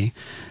community,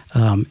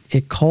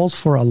 it calls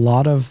for a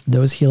lot of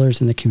those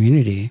healers in the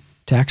community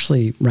to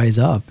actually rise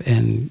up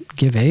and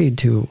give aid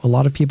to a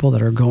lot of people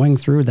that are going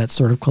through that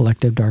sort of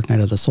collective dark night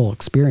of the soul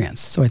experience.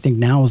 So I think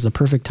now is the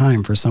perfect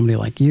time for somebody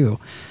like you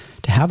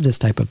to have this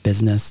type of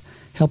business,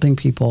 helping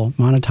people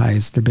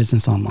monetize their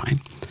business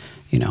online,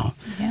 Yeah.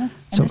 And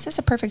so, this is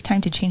a perfect time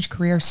to change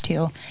careers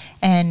too.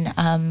 And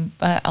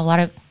a lot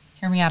of,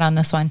 hear me out on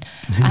this one,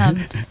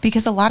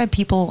 because a lot of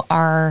people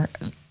are,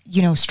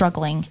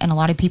 struggling, and a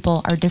lot of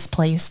people are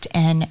displaced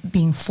and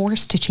being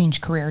forced to change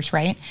careers,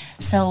 right?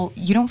 So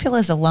you don't feel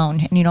as alone,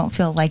 and you don't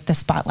feel like the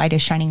spotlight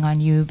is shining on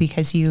you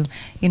because you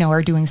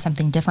are doing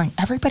something different.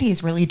 Everybody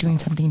is really doing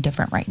something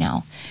different right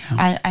now.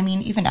 Yeah. I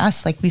mean, even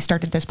us, like we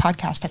started this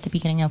podcast at the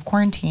beginning of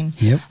quarantine,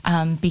 yep.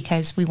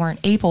 Because we weren't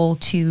able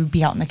to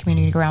be out in the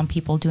community around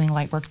people doing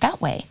light work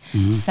that way.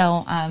 Mm-hmm.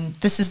 So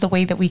this is the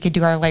way that we could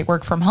do our light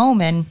work from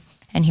home, and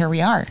here we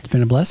are. It's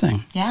been a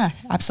blessing. Yeah,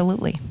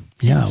 absolutely.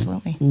 Yeah,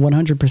 absolutely.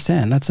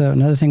 100%. That's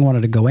another thing I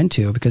wanted to go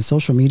into, because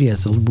social media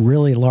is a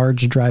really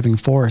large driving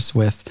force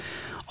with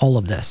all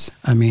of this.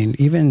 I mean,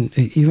 even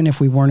if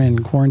we weren't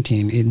in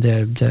quarantine,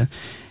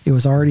 it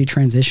was already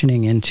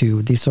transitioning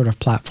into these sort of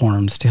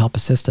platforms to help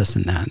assist us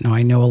in that. Now,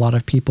 I know a lot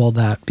of people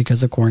that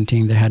because of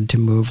quarantine, they had to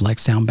move like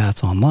sound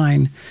baths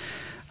online,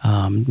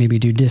 maybe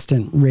do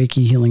distant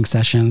Reiki healing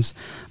sessions.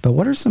 But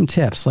what are some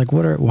tips? Like,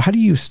 how do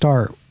you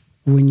start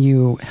when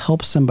you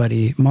help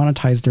somebody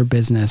monetize their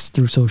business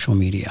through social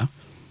media?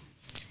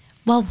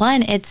 Well,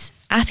 one, it's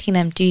asking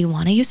them, do you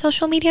want to use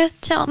social media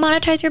to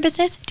monetize your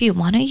business? Do you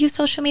want to use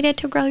social media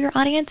to grow your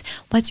audience?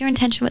 What's your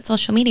intention with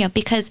social media?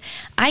 Because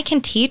I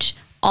can teach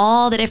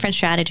all the different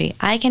strategy.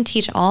 I can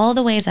teach all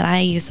the ways that I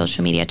use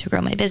social media to grow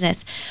my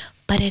business.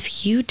 But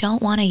if you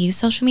don't want to use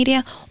social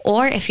media,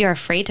 or if you're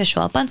afraid to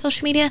show up on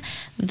social media,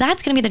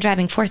 that's going to be the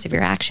driving force of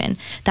your action.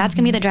 That's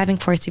going to be the driving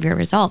force of your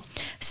result.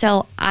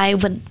 So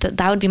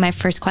that would be my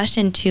first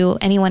question to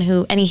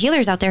any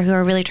healers out there who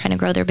are really trying to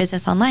grow their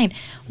business online.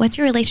 What's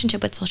your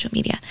relationship with social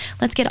media?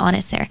 Let's get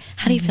honest there.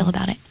 How do you feel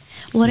about it?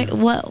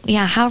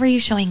 How are you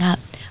showing up?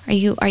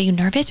 Are you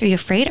nervous? Are you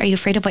afraid? Are you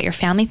afraid of what your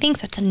family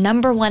thinks? That's the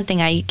number one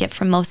thing I get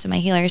from most of my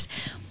healers.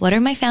 What are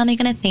my family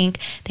going to think?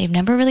 They've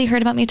never really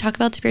heard about me talk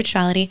about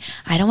spirituality.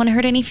 I don't want to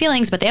hurt any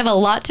feelings, but they have a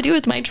lot to do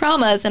with my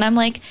traumas. And I'm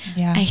like,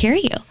 I hear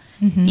you.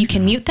 Mm-hmm. You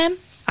can mute them.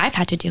 I've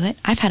had to do it.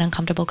 I've had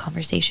uncomfortable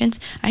conversations.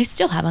 I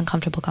still have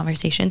uncomfortable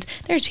conversations.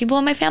 There's people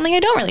in my family I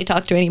don't really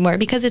talk to anymore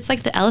because it's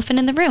like the elephant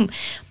in the room.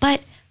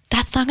 But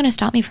that's not going to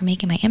stop me from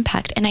making my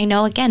impact. And I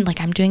know, again, like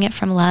I'm doing it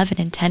from love and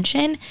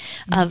intention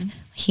of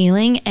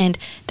healing and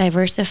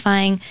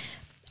diversifying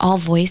all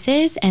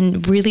voices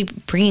and really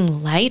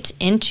bringing light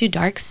into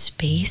dark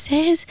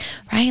spaces,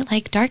 right?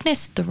 Like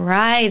darkness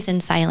thrives in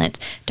silence.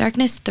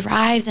 Darkness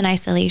thrives in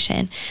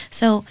isolation.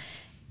 So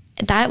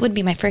that would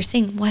be my first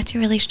thing. What's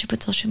your relationship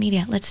with social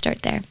media? Let's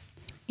start there.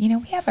 We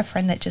have a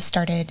friend that just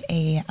started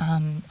a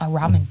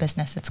ramen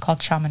business. It's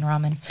called Shaman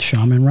Ramen.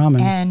 Shaman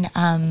Ramen.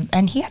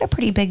 And he had a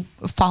pretty big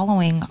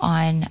following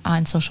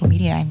on social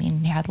media. I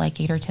mean, he had like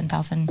 8,000 or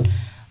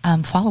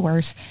 10,000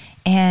 followers.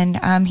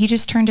 And he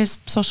just turned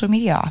his social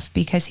media off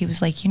because he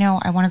was like,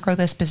 I want to grow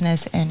this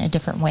business in a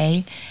different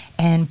way.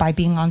 And by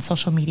being on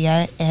social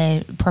media,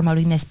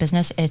 promoting this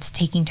business, it's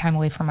taking time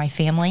away from my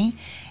family.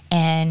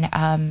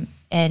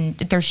 And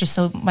there's just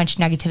so much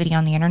negativity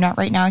on the internet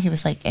right now. He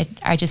was like,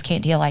 I just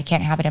can't deal. I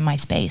can't have it in my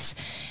space.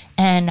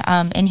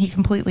 And he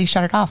completely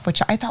shut it off,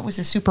 which I thought was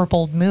a super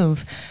bold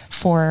move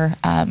for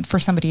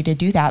somebody to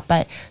do that.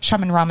 But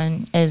Shaman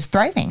Ramen is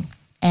thriving.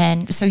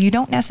 And so you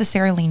don't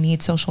necessarily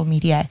need social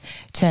media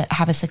to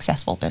have a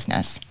successful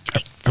business.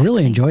 I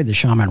really enjoyed the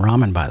Shaman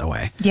Ramen, by the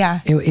way. Yeah.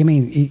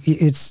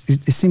 It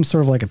seems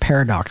sort of like a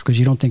paradox because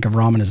you don't think of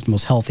ramen as the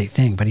most healthy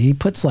thing, but he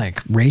puts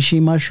like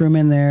reishi mushroom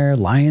in there,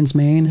 lion's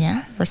mane.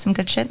 Yeah, there's some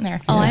good shit in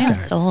there. Oh, I am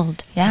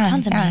sold. Yeah. That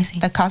sounds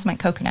amazing. The cosmic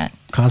coconut.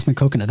 Cosmic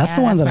coconut. That's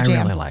the one that I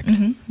really liked.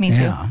 Mm-hmm. Me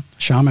too.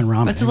 Shaman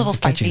Ramen. It's a little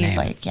spicy,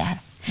 like, yeah.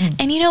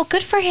 And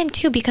good for him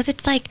too, because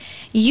it's like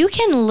you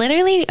can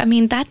literally,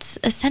 that's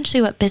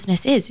essentially what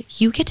business is.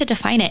 You get to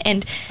define it.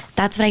 And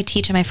that's what I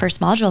teach in my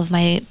first module of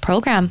my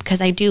program, because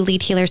I do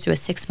lead healers through a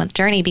 6-month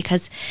journey,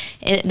 because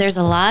there's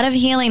a lot of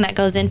healing that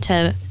goes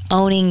into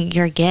owning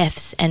your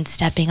gifts and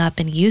stepping up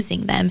and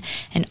using them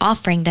and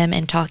offering them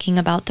and talking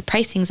about the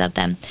pricings of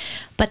them.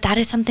 But that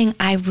is something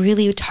I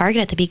really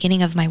target at the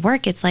beginning of my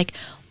work. It's like,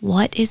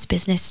 what is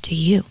business to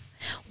you?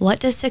 What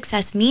does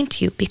success mean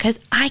to you? Because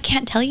I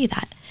can't tell you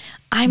that.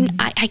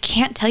 I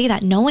can't tell you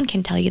that. No one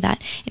can tell you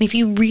that. And if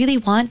you really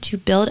want to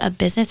build a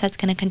business that's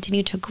going to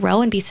continue to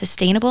grow and be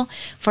sustainable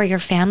for your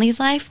family's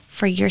life,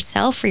 for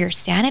yourself, for your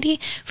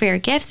sanity, for your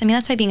gifts,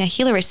 that's why being a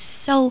healer is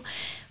so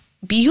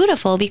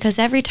beautiful, because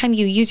every time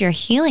you use your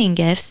healing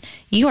gifts,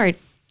 you are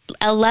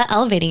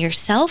elevating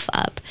yourself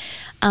up.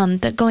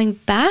 But going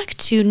back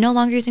to no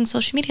longer using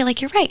social media,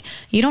 like, you're right,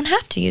 you don't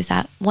have to use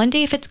that. One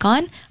day if it's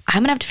gone,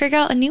 I'm gonna have to figure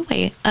out a new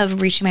way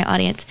of reaching my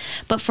audience.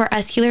 But for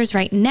us healers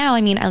right now, I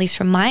mean, at least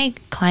for my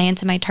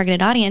clients and my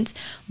targeted audience,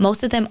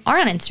 most of them are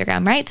on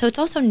Instagram, right? So it's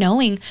also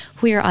knowing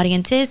who your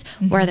audience is,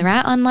 where they're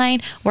at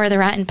online, where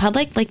they're at in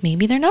public. Like,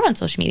 maybe they're not on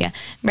social media,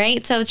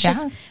 right? So it's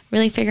just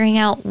really figuring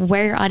out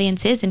where your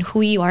audience is and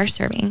who you are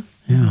serving.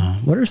 Yeah.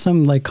 What are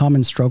some like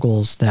common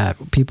struggles that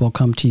people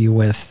come to you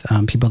with,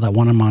 people that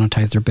want to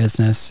monetize their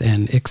business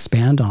and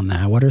expand on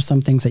that? What are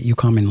some things that you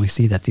commonly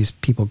see that these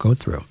people go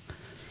through?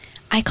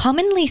 I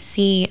commonly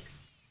see,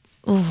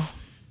 that's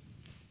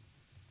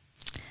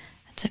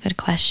a good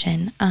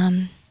question.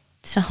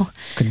 So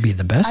could be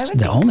the best,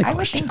 the only question. I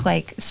would think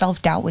like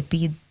self-doubt would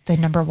be the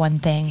number one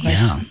thing,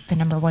 like the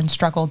number one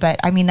struggle. But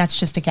I mean, that's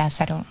just a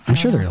guess. I'm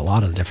sure there are a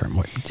lot of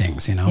different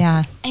things, you know?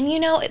 Yeah. And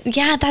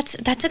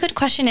that's a good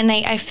question. And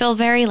I feel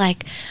very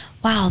like,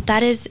 wow,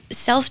 that is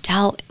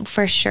self-doubt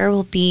for sure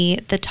will be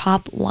the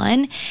top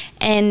one.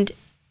 And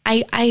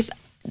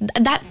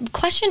that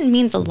question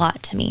means a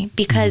lot to me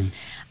because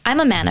I'm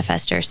a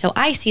manifester, so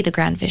I see the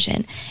grand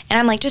vision. And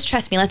I'm like, just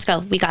trust me, let's go.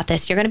 We got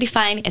this. You're going to be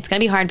fine. It's going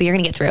to be hard, but you're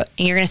going to get through it.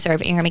 And you're going to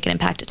serve, and you're going to make an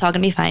impact. It's all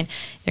going to be fine.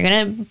 You're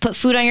going to put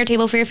food on your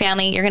table for your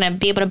family. You're going to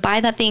be able to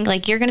buy that thing.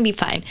 Like, you're going to be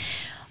fine.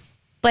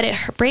 But it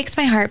breaks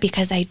my heart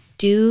because I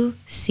do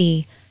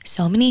see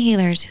so many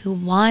healers who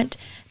want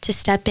to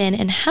step in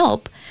and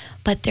help,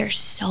 but they're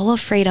so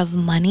afraid of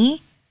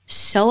money,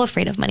 so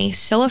afraid of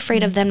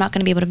them not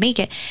going to be able to make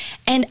it.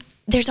 And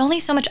there's only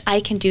so much I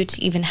can do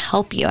to even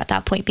help you at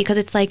that point, because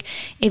it's like,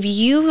 if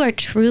you are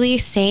truly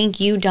saying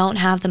you don't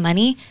have the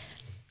money,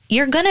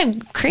 you're going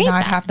to create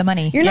not have the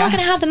money. You're not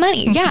going to have the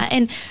money. Yeah.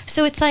 And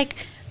so it's like,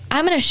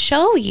 I'm going to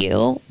show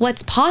you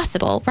what's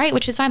possible, right?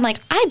 Which is why I'm like,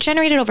 I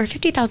generated over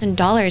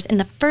 $50,000 in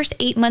the first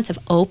 8 months of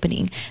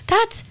opening.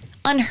 That's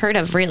unheard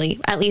of, really,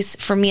 at least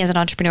for me as an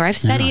entrepreneur. I've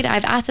studied,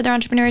 I've asked other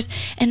entrepreneurs,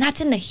 and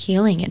that's in the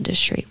healing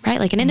industry, right?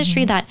 Like an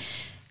industry that,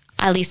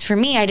 at least for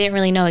me, I didn't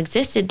really know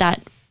existed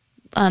that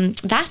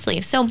vastly.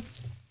 So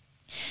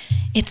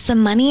it's the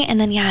money, and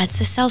then it's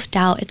the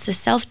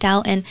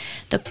self-doubt. And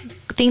the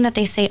thing that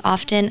they say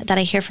often that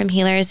I hear from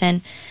healers,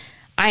 and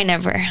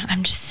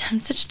I'm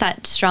such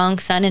that strong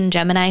sun in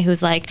Gemini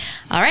who's like,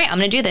 all right, I'm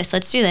going to do this.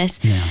 Let's do this.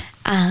 Yeah.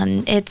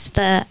 It's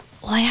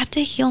I have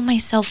to heal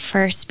myself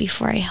first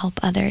before I help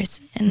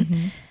others.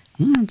 And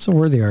it's a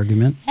worthy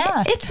argument.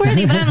 Yeah. It's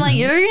worthy, but I'm like,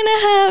 you're going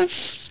to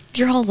have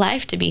your whole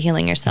life to be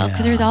healing yourself,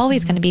 because there's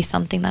always going to be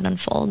something that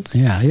unfolds.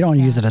 Yeah, you don't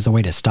use it as a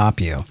way to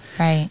stop you.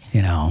 Right.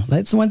 You know,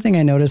 that's one thing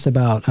I notice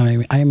about,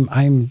 I'm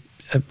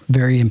a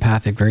very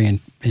empathic, very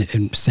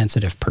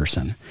sensitive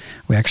person.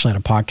 We actually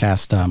had a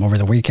podcast over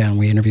the weekend.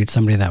 We interviewed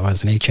somebody that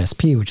was an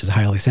HSP, which is a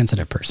highly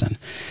sensitive person.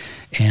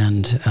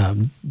 And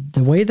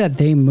the way that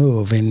they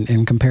move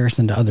in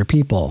comparison to other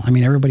people,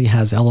 everybody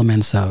has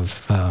elements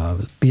of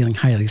being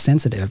highly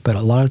sensitive, but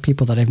a lot of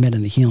people that I've met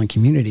in the healing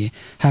community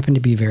happen to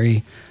be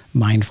very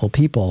mindful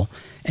people,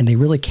 and they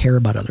really care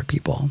about other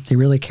people. They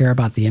really care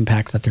about the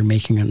impact that they're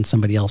making on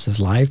somebody else's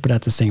life, but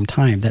at the same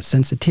time, that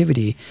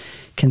sensitivity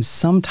can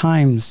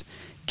sometimes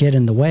get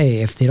in the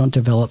way if they don't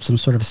develop some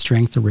sort of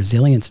strength or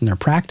resilience in their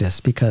practice.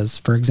 Because,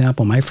 for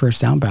example, my first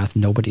sound bath,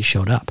 nobody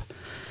showed up.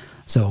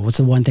 So what's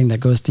the one thing that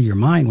goes through your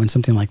mind when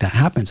something like that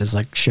happens? Is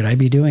like, should I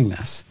be doing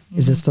this?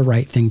 Is this the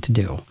right thing to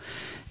do?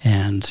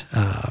 And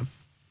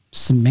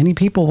so many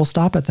people will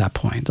stop at that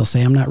point. They'll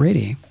say, I'm not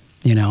ready,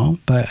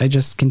 but I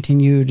just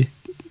continued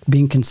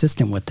being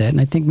consistent with it.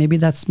 And I think maybe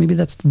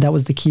that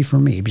was the key for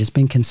me, just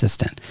being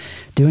consistent,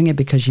 doing it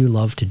because you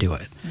love to do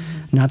it.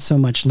 Not so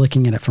much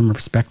looking at it from a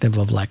perspective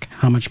of like,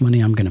 how much money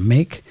I'm going to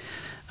make,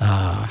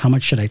 how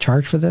much should I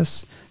charge for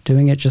this?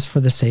 Doing it just for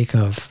the sake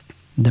of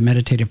the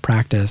meditative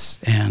practice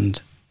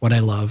and what I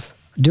love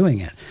doing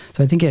it.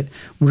 So I think it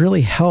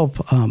really helped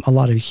a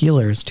lot of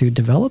healers to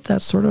develop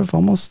that sort of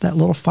almost that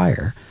little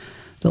fire,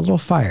 the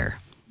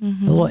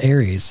little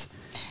Aries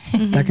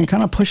that can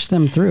kind of push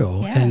them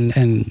through. Yeah.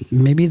 And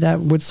maybe that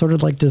would sort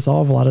of like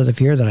dissolve a lot of the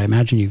fear that I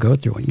imagine you go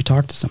through when you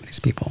talk to some of these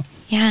people.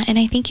 Yeah. And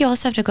I think you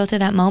also have to go through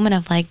that moment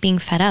of like being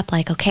fed up,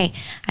 like, okay,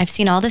 I've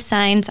seen all the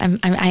signs.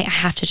 I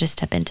have to just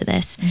step into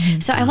this.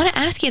 So I want to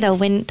ask you though,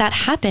 when that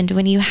happened,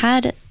 when you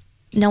had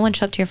no one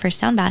show up to your first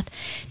sound bath,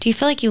 do you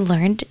feel like you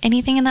learned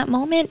anything in that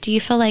moment? Do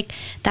you feel like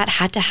that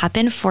had to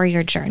happen for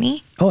your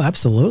journey? Oh,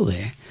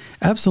 absolutely.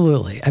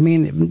 Absolutely.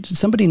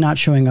 Somebody not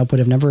showing up would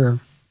have never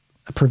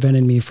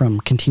prevented me from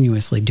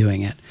continuously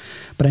doing it.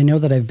 But I know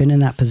that I've been in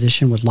that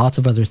position with lots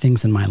of other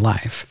things in my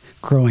life,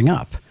 growing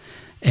up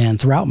and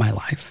throughout my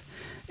life.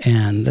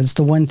 And that's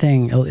the one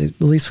thing,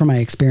 at least from my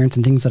experience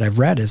and things that I've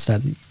read, is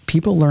that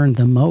people learn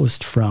the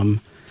most from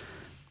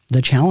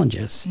the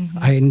challenges.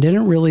 I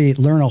didn't really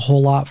learn a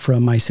whole lot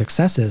from my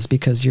successes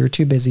because you're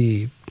too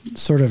busy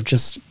sort of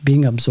just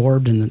being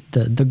absorbed in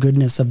the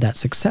goodness of that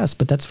success,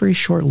 but that's very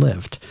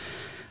short-lived.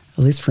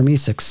 At least for me,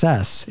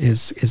 success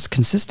is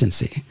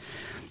consistency.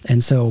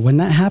 And so when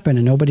that happened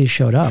and nobody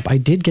showed up, I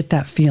did get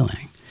that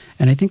feeling.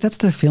 And I think that's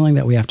the feeling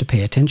that we have to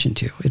pay attention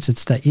to.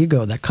 It's that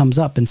ego that comes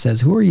up and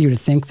says, who are you to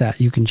think that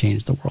you can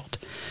change the world?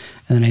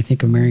 And then I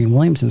think of Marianne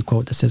Williamson's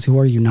quote that says, who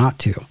are you not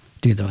to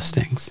do those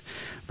things,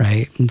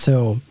 right? And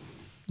so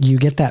you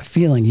get that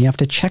feeling. You have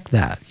to check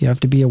that. You have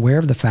to be aware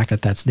of the fact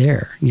that that's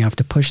there. You have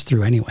to push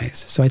through anyways.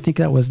 So I think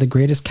that was the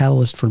greatest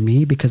catalyst for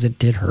me because it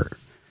did hurt.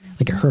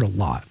 Like it hurt a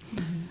lot.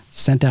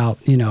 Sent out,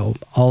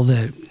 all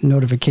the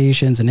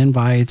notifications and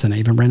invites, and I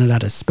even rented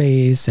out a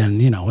space.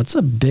 And, it's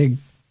a big,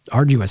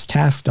 arduous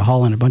task to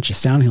haul in a bunch of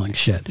sound healing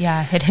shit.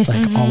 Yeah, it is.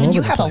 Like, all over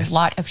you the have place. a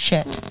lot of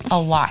shit. A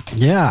lot.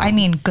 Yeah. I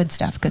mean, good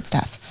stuff.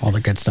 All the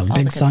good stuff. All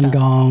Big the good sun stuff.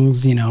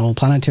 gongs,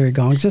 planetary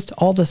gongs, just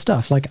all the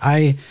stuff. Like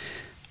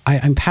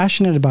I'm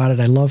passionate about it.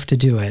 I love to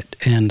do it.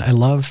 And I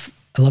love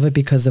it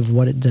because of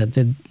what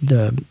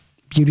the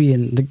beauty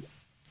and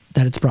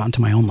that it's brought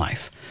into my own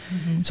life.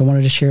 Mm-hmm. So I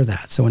wanted to share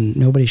that. So when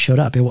nobody showed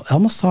up, I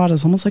almost saw it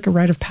as almost like a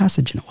rite of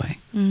passage in a way.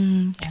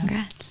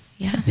 Congrats.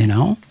 Yeah.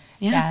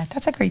 Yeah,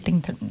 that's a great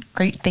thing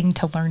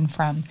to learn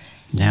from.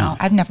 Yeah.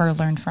 I've never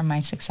learned from my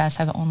success.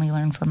 I've only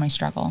learned from my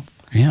struggle.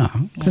 Yeah.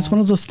 Because it's one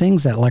of those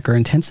things that are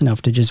intense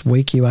enough to just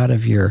wake you out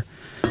of your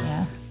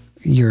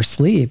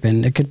sleep.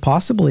 And it could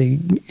possibly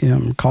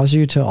cause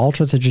you to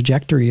alter the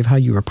trajectory of how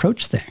you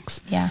approach things.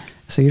 Yeah.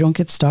 So you don't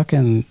get stuck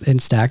in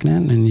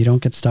stagnant, and you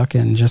don't get stuck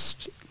in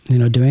just,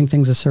 doing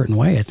things a certain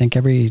way. I think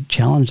every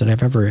challenge that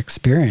I've ever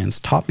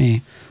experienced taught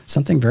me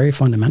something very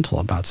fundamental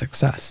about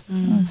success.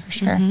 For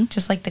sure. Mm-hmm.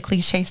 Just like the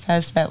cliche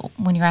says that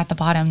when you're at the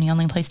bottom, the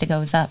only place to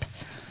go is up.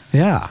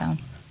 Yeah, So.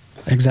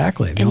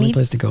 Exactly. The only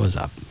place to go is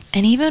up.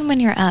 And even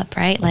when you're up,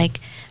 right? Like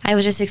I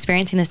was just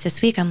experiencing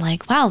this week. I'm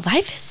like, wow,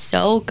 life is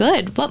so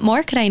good. What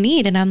more could I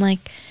need? And I'm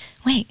like,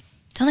 wait,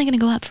 it's only going to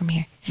go up from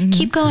here. Mm-hmm.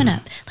 Keep going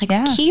up.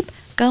 Keep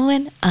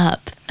going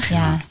up.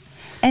 Yeah.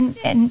 And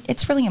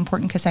it's really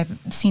important because I've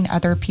seen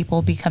other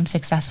people become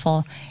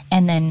successful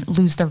and then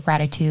lose their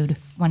gratitude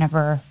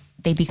whenever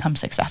they become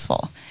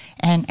successful.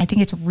 And I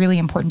think it's really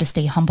important to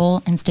stay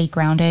humble and stay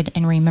grounded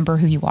and remember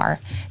who you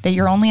are, that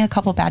you're only a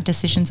couple bad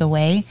decisions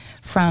away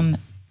from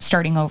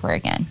starting over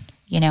again,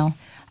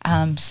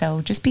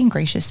 So just being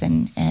gracious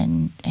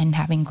and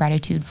having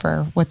gratitude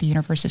for what the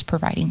universe is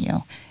providing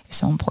you is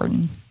so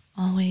important.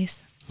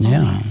 Always.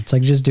 Yeah, it's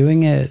like just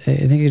doing it.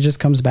 I think it just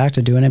comes back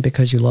to doing it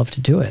because you love to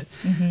do it.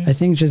 Mm-hmm. I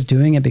think just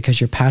doing it because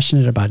you're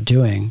passionate about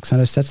doing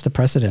kind of sets the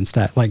precedence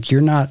that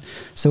you're not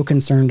so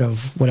concerned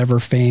of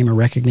whatever fame or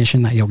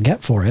recognition that you'll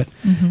get for it.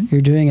 Mm-hmm.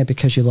 You're doing it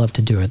because you love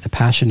to do it. The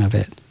passion of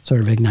it sort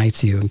of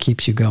ignites you and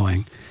keeps you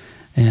going.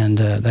 And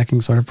that can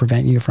sort of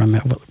prevent you from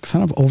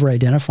kind of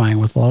over-identifying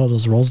with a lot of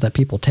those roles that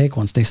people take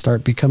once they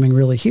start becoming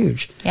really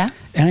huge. Yeah.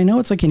 And I know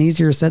it's like an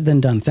easier said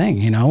than done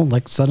thing,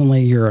 like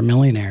suddenly you're a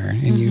millionaire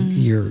and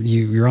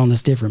you're on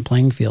this different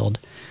playing field.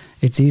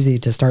 It's easy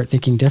to start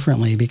thinking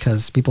differently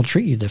because people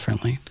treat you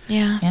differently.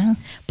 Yeah. Yeah.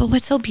 But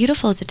what's so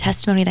beautiful is the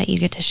testimony that you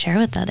get to share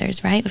with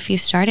others, right? If you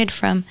started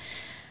from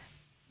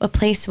a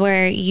place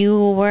where you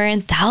were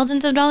in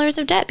thousands of dollars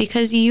of debt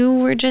because you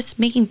were just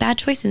making bad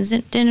choices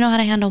and didn't know how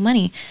to handle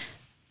money.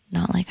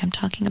 Not like I'm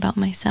talking about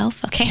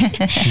myself, okay?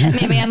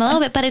 Maybe I'm a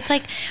little bit, but it's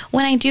like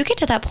when I do get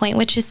to that point,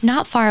 which is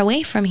not far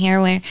away from here,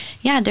 where,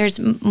 there's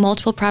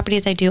multiple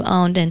properties I do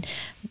own, and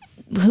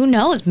who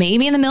knows,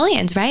 maybe in the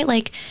millions, right?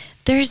 Like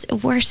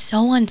we're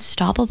so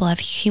unstoppable as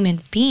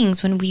human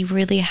beings when we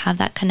really have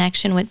that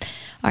connection with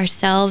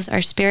ourselves,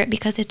 our spirit,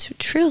 because it's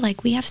true.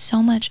 Like we have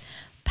so much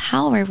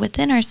power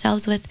within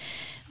ourselves with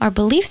our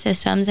belief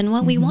systems and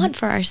what we want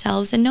for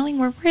ourselves and knowing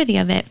we're worthy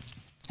of it.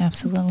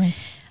 Absolutely.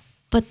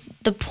 But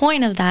the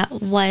point of that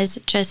was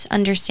just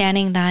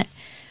understanding that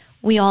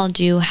we all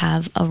do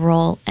have a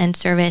role and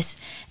service,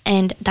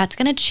 and that's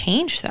going to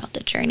change throughout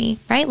the journey,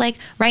 right? Like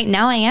right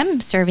now I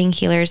am serving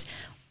healers.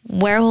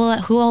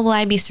 Who will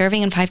I be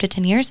serving in 5 to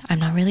 10 years? I'm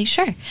not really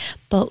sure.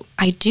 But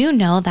I do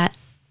know that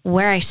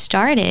where I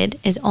started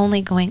is only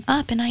going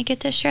up, and I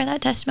get to share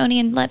that testimony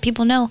and let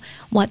people know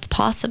what's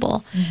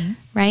possible,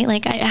 right?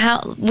 Like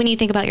when you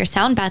think about your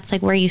sound baths,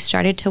 like where you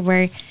started to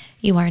where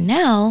you are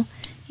now,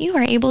 you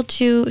are able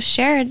to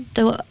share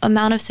the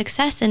amount of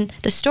success and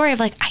the story of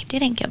I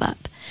didn't give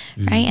up,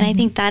 right? And I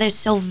think that is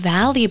so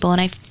valuable.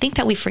 And I think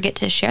that we forget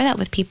to share that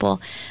with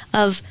people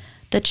of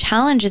the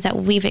challenges that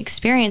we've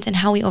experienced and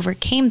how we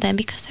overcame them,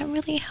 because that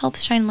really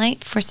helps shine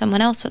light for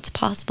someone else what's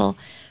possible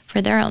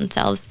for their own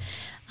selves.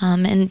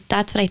 And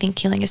that's what I think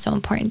healing is so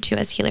important too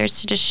as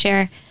healers, to just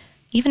share,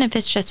 even if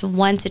it's just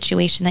one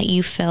situation that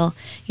you feel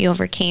you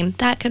overcame,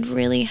 that could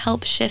really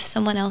help shift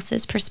someone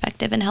else's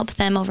perspective and help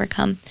them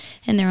overcome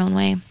in their own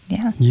way.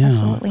 Yeah,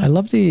 absolutely. I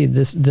love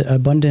the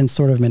abundance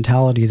sort of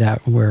mentality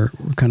that we're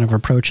kind of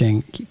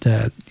approaching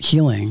the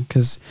healing,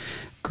 because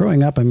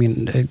growing up, I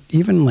mean,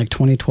 even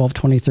 2012,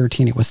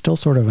 2013, it was still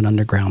sort of an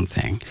underground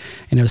thing,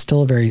 and it was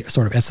still a very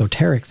sort of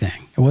esoteric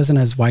thing. It wasn't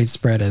as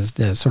widespread as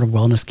the sort of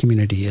wellness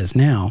community is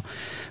now,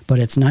 but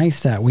it's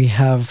nice that we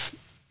have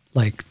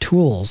like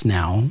tools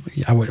now.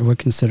 I would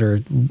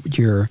consider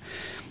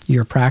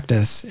your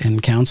practice in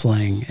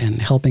counseling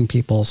and helping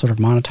people sort of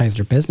monetize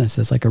their business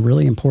is like a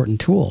really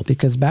important tool,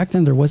 because back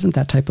then there wasn't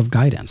that type of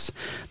guidance.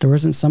 There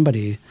wasn't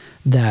somebody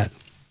that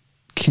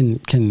can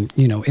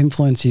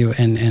influence you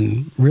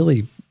and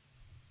really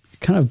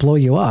kind of blow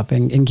you up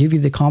and give you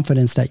the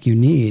confidence that you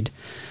need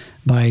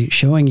by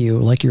showing you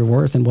like your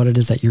worth and what it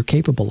is that you're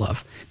capable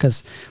of.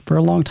 Because for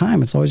a long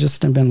time, it's always just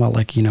been about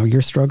like,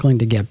 you're struggling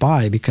to get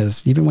by,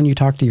 because even when you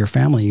talk to your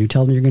family, you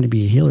tell them you're going to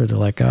be a healer, they're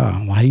like,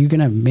 oh, well, how are you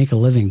going to make a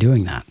living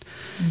doing that?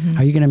 Mm-hmm.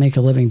 How are you going to make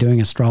a living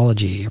doing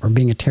astrology or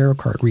being a tarot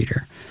card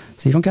reader?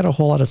 So you don't get a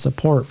whole lot of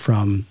support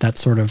from that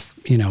sort of,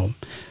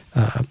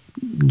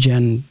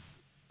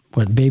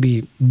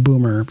 baby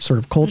boomer sort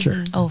of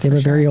culture. Mm-hmm. Oh, they have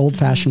a very old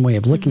fashioned way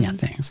of looking Mm-hmm. at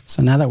things.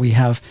 So now that we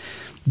have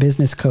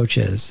business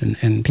coaches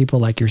and people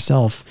like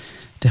yourself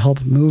to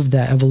help move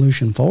that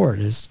evolution forward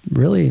is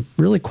really,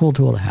 really cool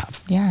tool to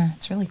have. Yeah,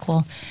 it's really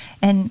cool.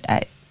 And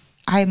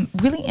I'm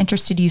really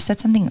interested. You said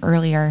something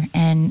earlier,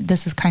 and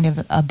this is kind of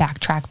a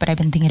backtrack, but I've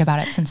been thinking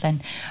about it since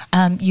then.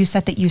 You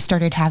said that you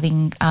started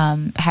having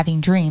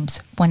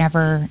dreams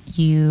whenever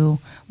you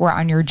were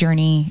on your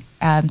journey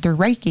through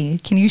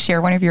Reiki. Can you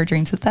share one of your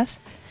dreams with us?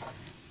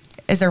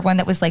 Is there one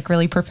that was like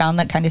really profound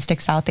that kind of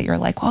sticks out that you're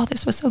like, oh,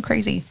 this was so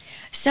crazy?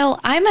 So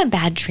I'm a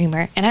bad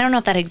dreamer, and I don't know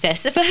if that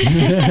exists, but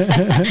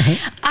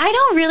I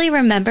don't really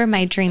remember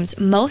my dreams.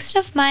 Most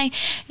of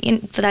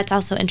but that's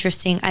also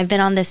interesting. I've been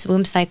on this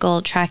womb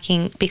cycle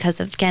tracking because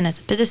of, again, as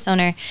a business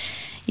owner,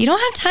 you don't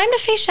have time to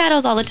face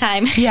shadows all the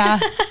time. Yeah.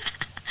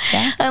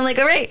 Yeah. I'm like,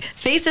 all right,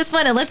 face this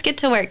one and let's get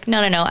to work.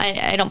 No.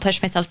 I don't push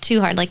myself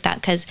too hard like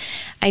that, because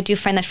I do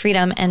find that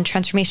freedom and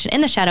transformation in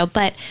the shadow.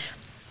 But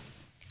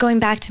going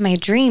back to my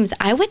dreams,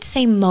 I would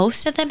say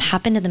most of them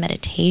happened in the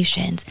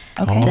meditations.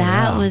 Okay.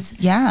 Let's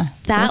hear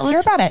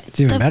about it.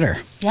 It's even better.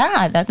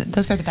 Yeah,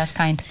 those are the best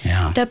kind.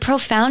 Yeah. The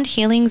profound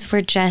healings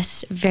were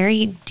just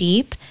very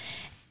deep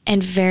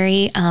and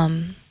very,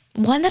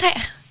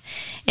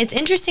 it's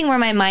interesting where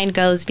my mind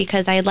goes,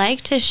 because I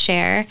like to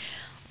share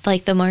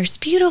like the most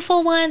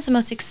beautiful ones, the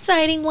most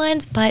exciting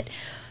ones, but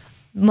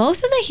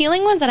most of the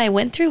healing ones that I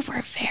went through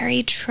were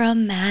very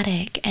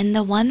traumatic. And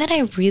the one that I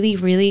really,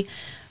 really,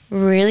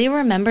 really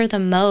remember the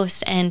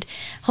most, and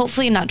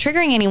hopefully not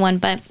triggering anyone,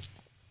 but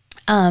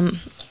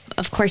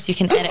of course you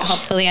can edit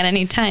hopefully at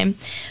any time,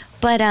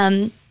 but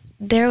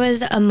there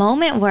was a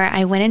moment where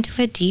I went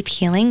into a deep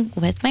healing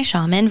with my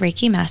shaman,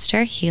 Reiki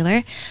master,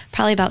 healer,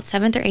 probably about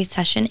 7th or 8th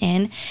session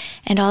in,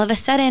 and all of a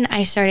sudden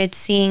I started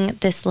seeing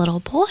this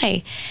little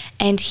boy,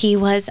 and he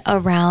was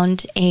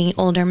around an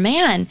older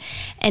man,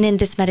 and in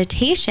this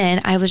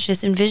meditation I was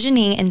just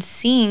envisioning and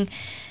seeing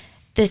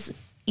this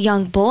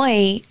young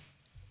boy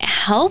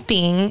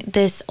helping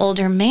this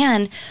older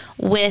man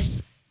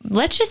with,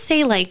 let's just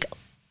say like,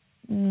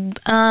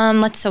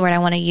 what's the word I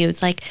want to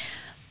use? Like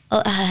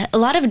a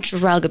lot of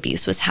drug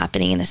abuse was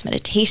happening in this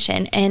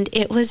meditation. And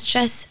it was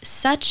just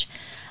such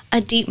a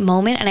deep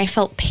moment. And I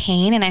felt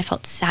pain and I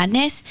felt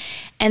sadness.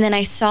 And then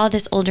I saw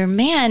this older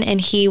man,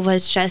 and he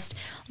was just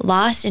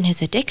lost in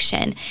his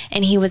addiction.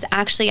 And he was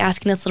actually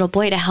asking this little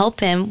boy to help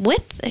him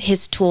with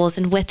his tools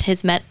and with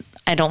his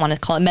I don't want to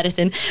call it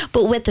medicine,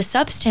 but with the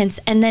substance.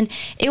 And then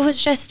it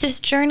was just this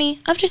journey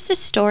of just this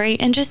story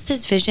and just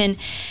this vision.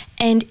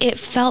 And it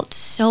felt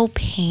so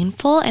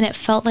painful, and it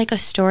felt like a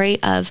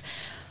story of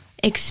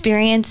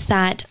experience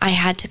that I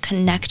had to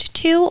connect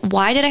to.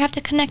 Why did I have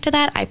to connect to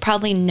that? I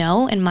probably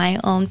know in my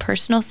own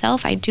personal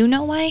self. I do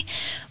know why.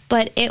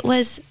 But it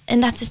was,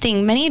 and that's the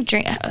thing,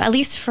 at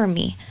least for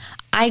me,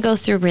 I go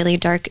through really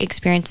dark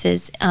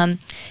experiences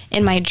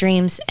in my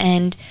dreams,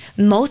 and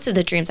most of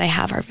the dreams I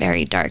have are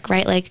very dark,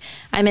 right? Like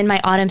I'm in my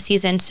autumn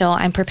season, so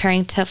I'm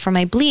preparing for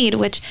my bleed,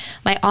 which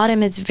my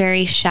autumn is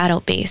very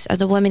shadow based.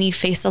 As a woman, you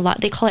face a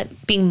lot. They call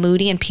it being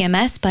moody and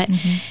PMS, but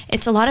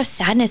it's a lot of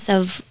sadness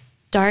of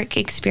dark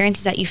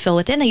experiences that you feel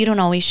within that you don't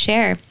always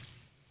share.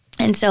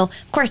 And so,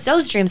 of course,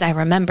 those dreams I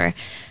remember.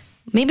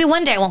 Maybe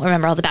one day I won't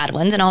remember all the bad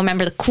ones and I'll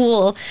remember the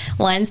cool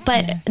ones,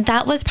 but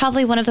that was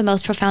probably one of the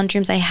most profound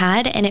dreams I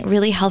had. And it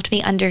really helped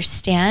me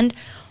understand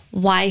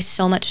why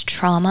so much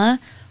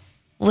trauma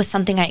was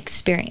something I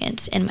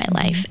experienced in my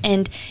life.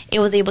 And it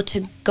was able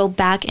to go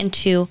back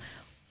into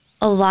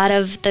a lot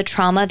of the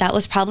trauma that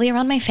was probably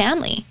around my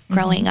family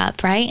growing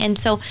up, right? And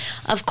so,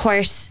 of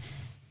course,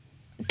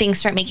 things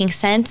start making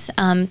sense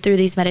through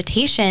these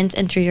meditations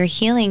and through your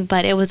healing.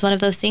 But it was one of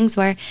those things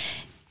where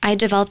I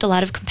developed a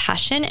lot of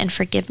compassion and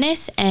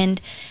forgiveness,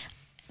 and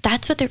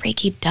that's what the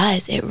Reiki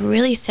does. It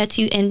really sets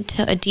you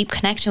into a deep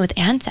connection with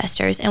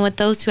ancestors and with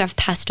those who have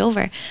passed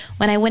over.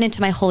 When I went into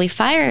my Holy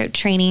Fire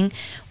training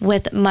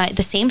with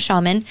the same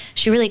shaman,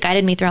 she really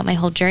guided me throughout my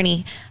whole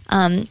journey.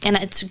 And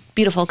it's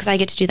beautiful because I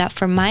get to do that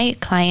for my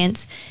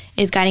clients,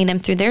 is guiding them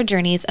through their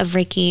journeys of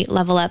Reiki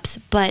level ups.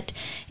 But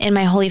in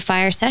my Holy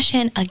Fire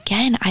session,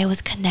 again, I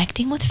was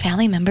connecting with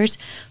family members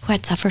who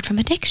had suffered from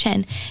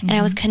addiction. And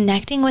I was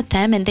connecting with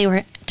them, and they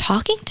were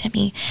talking to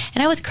me.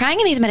 And I was crying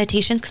in these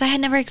meditations because I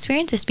had never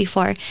experienced this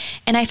before.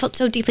 And I felt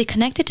so deeply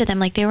connected to them,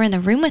 like they were in the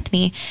room with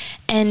me.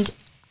 And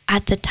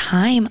at the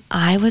time,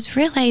 I was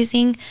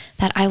realizing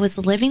that I was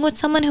living with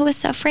someone who was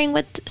suffering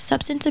with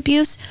substance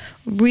abuse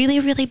really,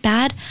 really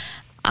bad.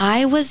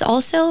 I was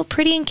also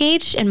pretty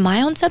engaged in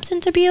my own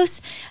substance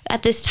abuse.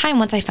 At this time,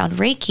 once I found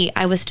Reiki,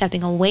 I was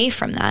stepping away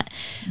from that.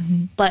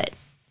 Mm-hmm. But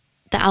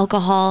the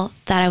alcohol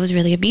that I was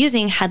really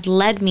abusing had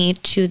led me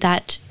to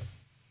that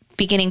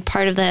beginning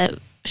part of the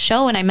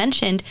show. And I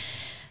mentioned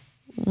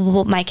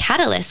my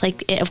catalyst,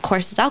 like of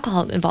course is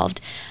alcohol involved.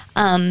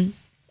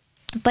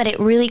 But it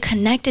really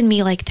connected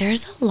me. Like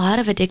there's a lot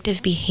of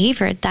addictive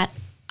behavior that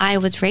I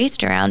was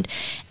raised around,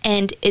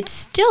 and it's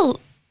still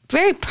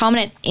very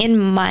prominent in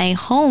my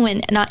home,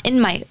 and not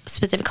in my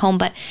specific home,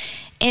 but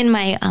in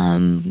my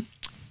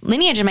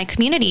lineage, in my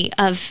community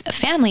of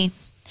family.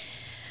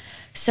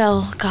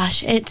 So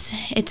gosh,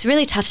 it's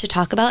really tough to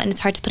talk about, and it's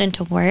hard to put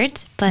into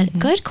words, but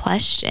good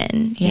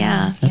question.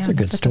 Yeah. That's a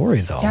good story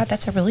though. Yeah,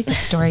 that's a really good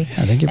story.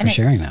 Yeah, thank you for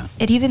sharing that.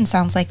 It even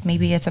sounds like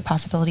maybe it's a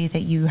possibility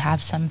that you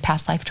have some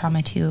past life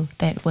trauma too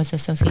that was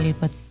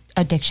associated with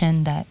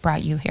addiction that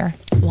brought you here.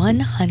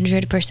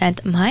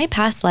 100%. My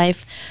past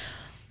life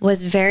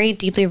was very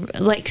deeply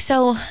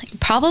so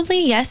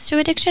probably yes to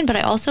addiction, but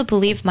I also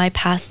believe my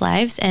past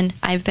lives, and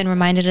I've been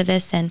reminded of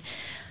this, and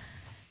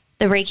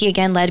the Reiki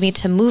again led me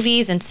to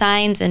movies and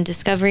signs and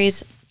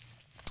discoveries.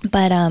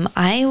 But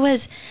I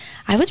was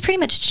pretty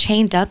much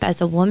chained up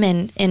as a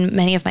woman in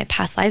many of my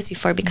past lives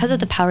before because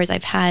of the powers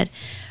I've had,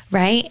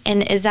 right?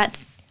 And is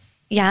that,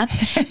 yeah.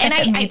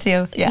 And me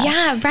too. Yeah.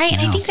 Yeah, right.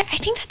 And I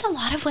think that's a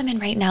lot of women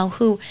right now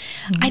who,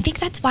 I think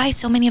that's why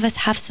so many of us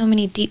have so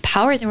many deep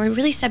powers, and we're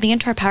really stepping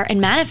into our power and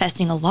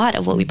manifesting a lot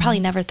of what we probably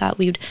never thought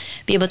we would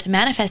be able to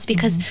manifest,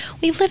 because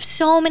we've lived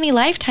so many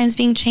lifetimes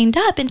being chained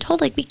up and told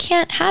like we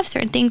can't have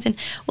certain things and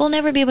we'll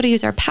never be able to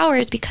use our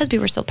powers because we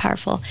were so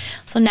powerful.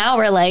 So now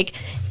we're like,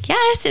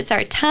 yes, it's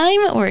our time.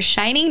 We're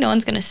shining. No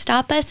one's going to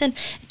stop us. And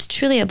it's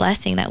truly a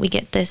blessing that we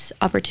get this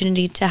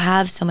opportunity to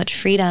have so much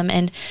freedom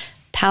and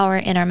power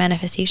in our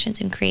manifestations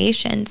and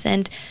creations,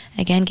 and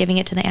again giving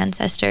it to the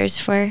ancestors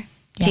for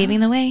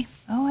paving the way.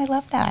 Oh, I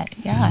love that.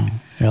 Yeah.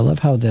 I love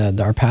how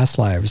our past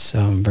lives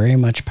very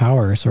much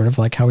power, sort of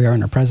like how we are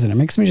in our present. It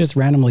makes me just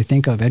randomly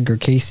think of Edgar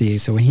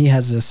Cayce. So when he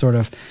has this sort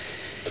of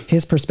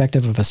his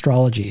perspective of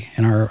astrology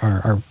and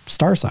our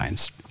star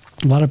signs,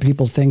 a lot of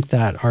people think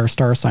that our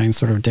star signs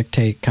sort of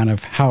dictate kind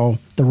of how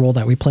the role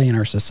that we play in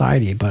our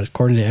society. But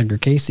according to Edgar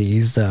Cayce,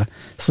 he's a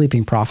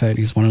sleeping prophet.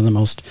 He's one of the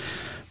most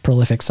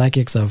prolific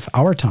psychics of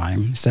our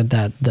time, said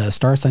that the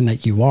star sign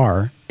that you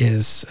are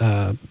is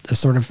a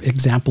sort of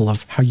example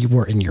of how you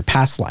were in your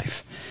past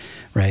life,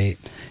 right?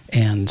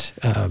 And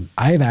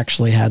I've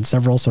actually had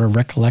several sort of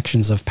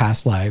recollections of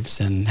past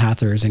lives in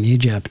Hathors in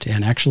Egypt,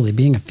 and actually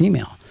being a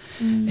female.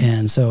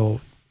 And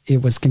so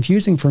it was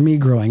confusing for me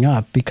growing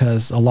up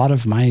because a lot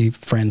of my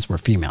friends were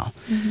female,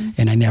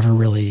 and I never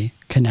really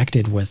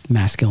connected with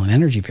masculine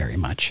energy very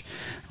much,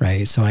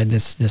 right? So I had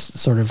this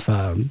sort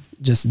of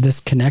just this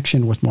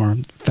connection with more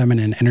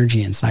feminine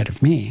energy inside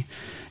of me,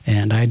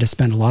 and I had to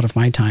spend a lot of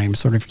my time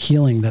sort of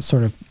healing that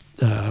sort of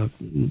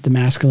the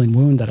masculine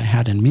wound that I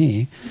had in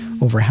me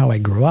over how I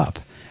grew up.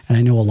 And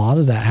I know a lot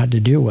of that had to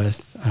do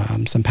with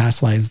some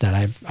past lives that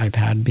I've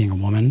had being a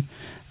woman,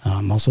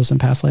 also some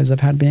past lives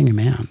I've had being a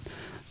man.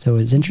 So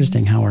it's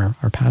interesting how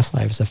our past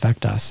lives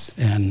affect us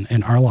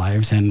and our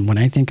lives. And when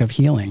I think of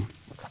healing,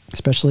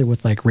 especially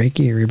with like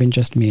Reiki or even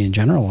just me in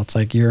general, it's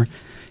like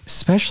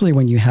especially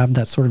when you have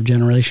that sort of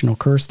generational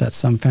curse that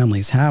some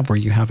families have, where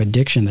you have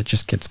addiction that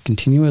just gets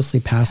continuously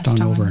passed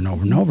on over and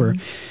over and over.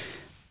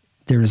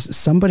 There's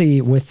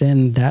somebody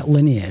within that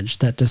lineage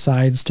that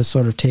decides to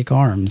sort of take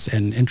arms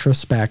and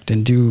introspect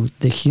and do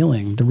the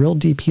healing, the real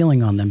deep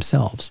healing on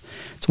themselves.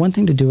 It's one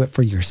thing to do it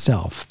for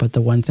yourself, but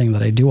the one thing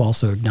that I do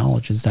also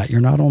acknowledge is that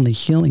you're not only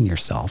healing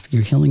yourself,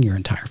 you're healing your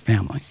entire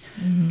family.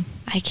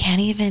 I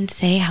can't even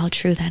say how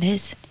true that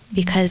is,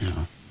 because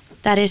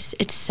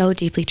it's so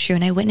deeply true,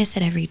 and I witness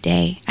it every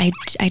day.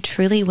 I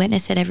truly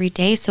witness it every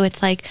day. So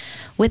it's like,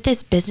 with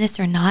this business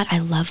or not, I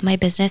love my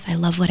business. I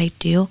love what I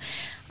do.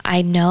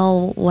 I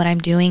know what I'm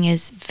doing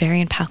is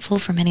very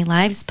impactful for many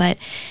lives, but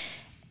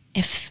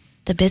if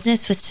the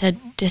business was to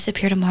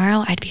disappear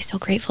tomorrow, I'd be so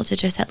grateful to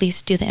just at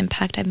least do the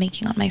impact I'm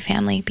making on my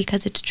family,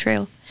 because it's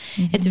true.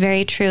 It's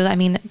very true. I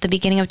mean, the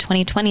beginning of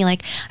 2020,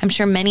 like I'm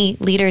sure many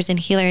leaders and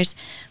healers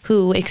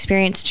who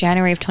experienced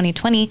January of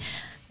 2020,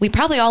 we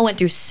probably all went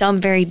through some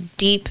very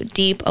deep,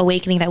 deep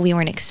awakening that we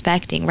weren't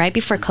expecting right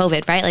before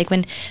COVID, right? Like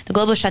when the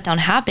global shutdown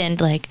happened,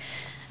 like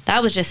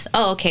that was just,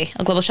 oh, okay,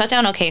 a global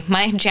shutdown. Okay,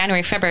 my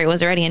January, February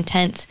was already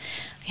intense.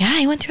 Yeah,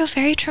 I went through a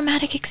very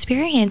traumatic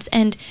experience.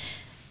 And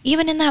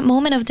even in that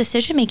moment of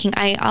decision making,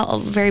 I'll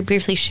very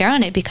briefly share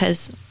on it,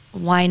 because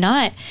why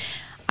not?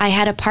 I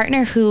had a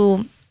partner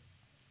who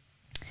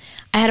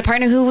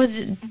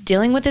was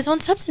dealing with his own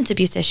substance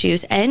abuse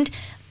issues, and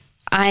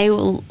I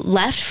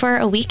left for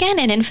a weekend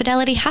and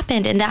infidelity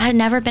happened, and that had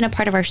never been a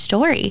part of our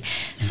story.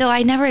 So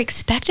I never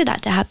expected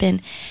that to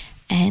happen.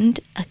 And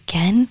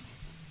again,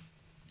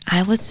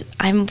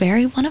 I'm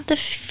very one of the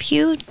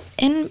few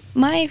in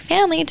my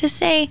family to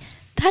say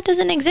that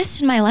doesn't exist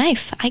in my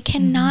life. I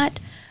cannot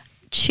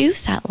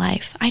choose that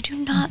life. I do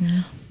not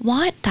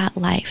want that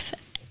life.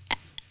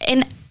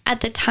 And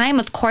at the time,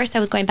 of course, I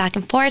was going back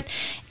and forth.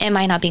 Am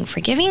I not being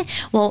forgiving?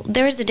 Well,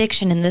 there's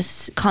addiction in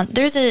this.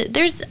 There's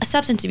a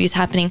substance abuse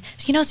happening.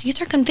 So you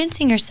start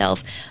convincing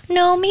yourself,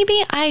 no,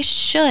 maybe I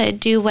should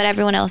do what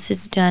everyone else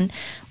has done.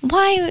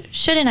 Why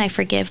shouldn't I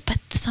forgive? But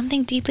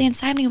something deeply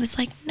inside me was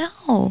like,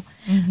 no,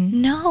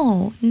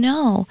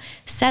 no.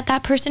 Set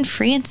that person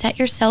free and set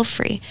yourself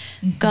free.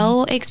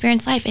 Go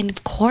experience life. And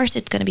of course,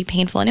 it's going to be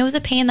painful. And it was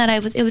a pain that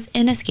it was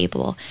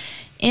inescapable.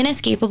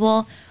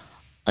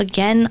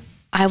 Again,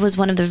 I was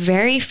one of the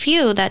very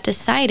few that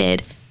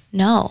decided,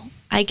 no,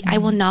 I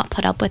will not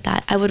put up with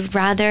that. I would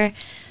rather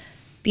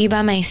be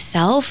by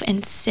myself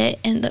and sit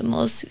in the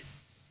most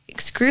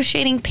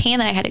excruciating pain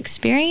that I had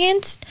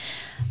experienced.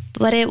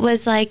 But it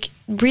was like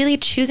really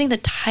choosing the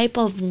type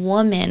of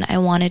woman I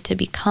wanted to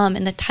become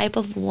and the type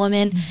of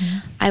woman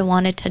I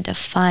wanted to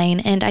define.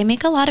 And I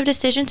make a lot of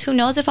decisions. Who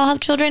knows if I'll have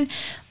children?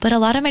 But a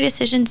lot of my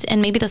decisions,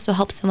 and maybe this will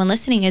help someone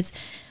listening, is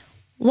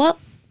what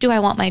do I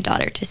want my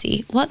daughter to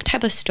see? What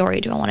type of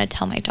story do I want to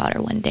tell my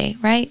daughter one day,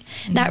 right?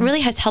 That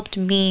really has helped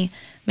me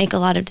make a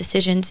lot of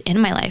decisions in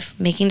my life,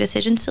 making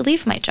decisions to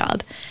leave my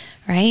job,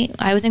 right?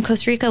 I was in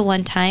Costa Rica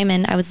one time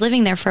and I was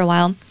living there for a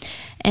while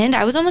and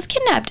I was almost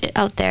kidnapped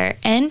out there.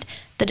 And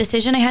the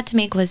decision I had to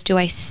make was, do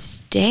I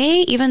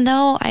stay even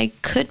though I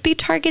could be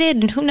targeted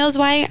and who knows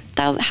why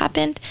that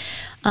happened?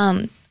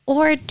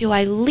 Or do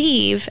I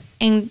leave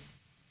and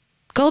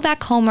go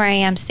back home where I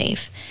am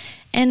safe?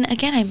 And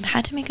again, I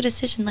had to make a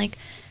decision, like,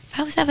 if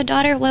I was to have a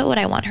daughter, what would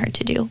I want her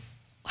to do?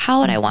 How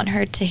would I want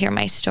her to hear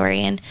my story?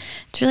 And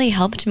it's really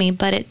helped me,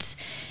 but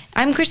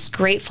I'm just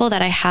grateful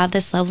that I have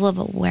this level of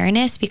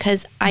awareness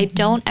because I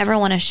don't ever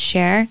want to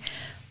share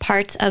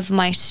parts of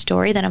my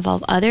story that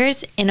involve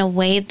others in a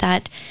way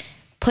that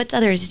puts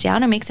others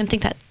down or makes them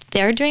think that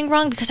they're doing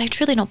wrong, because I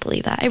truly don't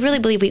believe that. I really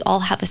believe we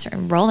all have a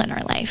certain role in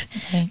our life,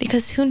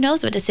 because who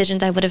knows what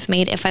decisions I would have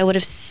made if I would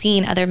have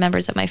seen other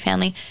members of my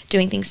family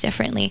doing things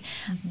differently.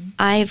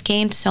 I've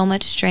gained so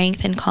much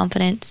strength and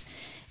confidence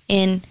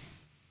in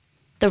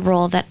the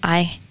role that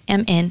I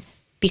am in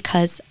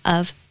because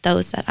of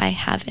those that I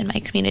have in my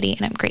community,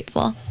 and I'm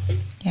grateful.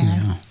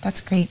 Yeah.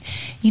 That's great.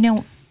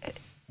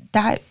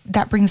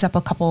 That brings up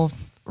a couple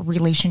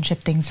relationship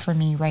things for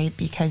me, right?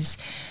 Because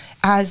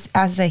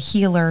as a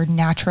healer,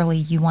 naturally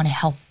you want to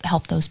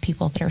help those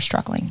people that are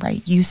struggling,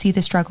 right? You see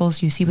the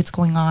struggles, you see what's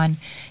going on,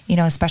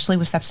 especially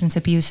with substance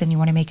abuse, and you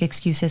want to make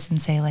excuses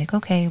and say like,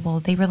 okay, well,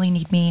 they really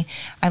need me.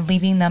 I'm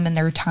leaving them in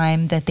their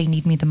time that they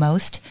need me the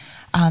most.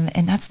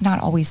 And that's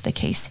not always the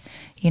case.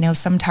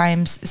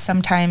 Sometimes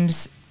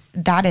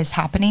that is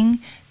happening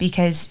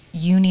because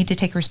you need to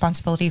take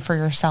responsibility for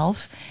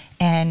yourself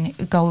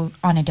and go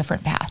on a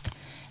different path.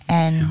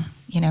 And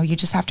you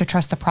just have to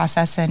trust the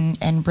process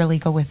and really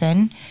go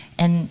within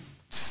and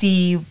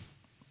see,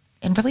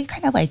 and really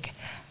kind of like,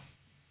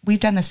 we've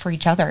done this for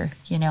each other,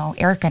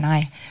 Eric and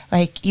I,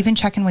 like even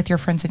check in with your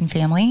friends and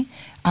family,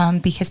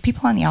 because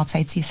people on the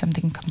outside see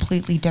something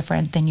completely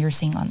different than you're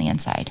seeing on the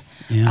inside.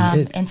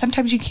 Yeah, and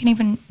sometimes you can't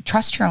even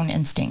trust your own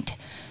instinct.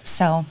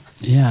 So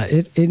yeah,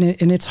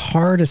 and it's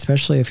hard,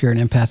 especially if you're an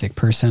empathic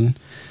person.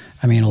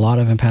 I mean, a lot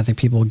of empathic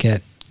people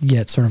get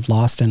sort of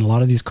lost in a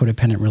lot of these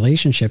codependent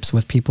relationships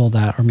with people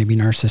that are maybe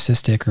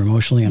narcissistic or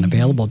emotionally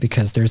unavailable,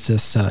 because there's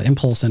this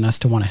impulse in us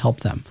to want to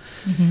help them.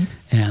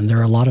 And there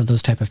are a lot of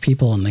those type of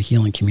people in the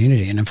healing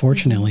community. And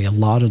unfortunately, a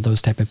lot of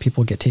those type of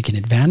people get taken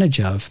advantage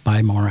of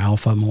by more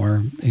alpha,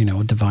 more,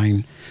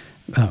 divine,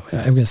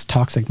 I guess,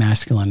 toxic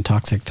masculine,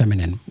 toxic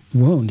feminine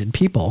wounded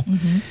people.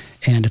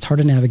 And it's hard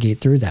to navigate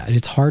through that.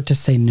 It's hard to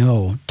say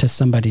no to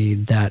somebody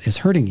that is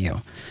hurting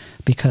you,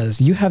 because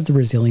you have the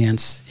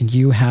resilience and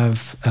you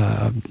have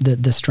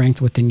the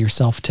strength within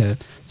yourself to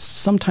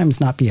sometimes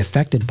not be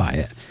affected by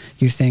it.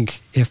 You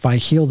think, if I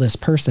heal this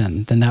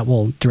person, then that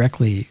will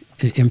directly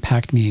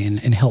impact me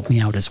and help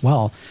me out as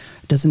well.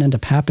 It doesn't end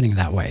up happening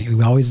that way.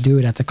 We always do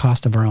it at the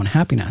cost of our own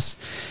happiness.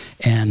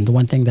 And the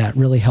one thing that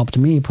really helped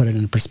me put it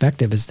in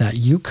perspective is that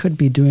you could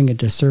be doing a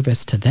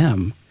disservice to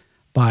them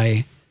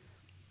by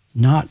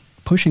not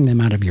pushing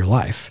them out of your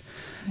life.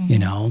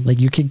 Like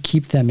you could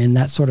keep them in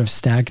that sort of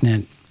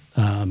stagnant,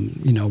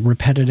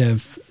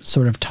 repetitive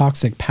sort of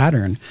toxic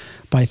pattern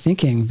by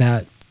thinking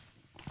that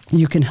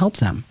you can help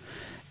them.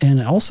 And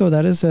also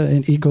that is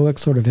an egoic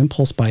sort of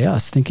impulse by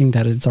us, thinking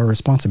that it's our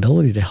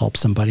responsibility to help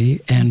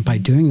somebody. And by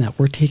doing that,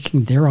 we're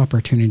taking their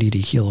opportunity to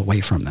heal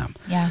away from them.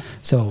 Yeah.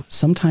 So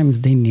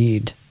sometimes they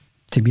need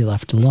to be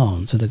left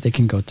alone so that they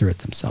can go through it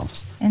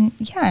themselves. And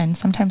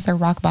sometimes their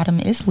rock bottom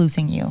is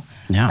losing you,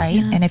 right?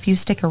 Yeah. And if you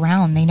stick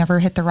around, they never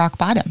hit the rock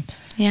bottom.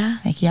 Yeah.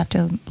 Like you have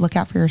to look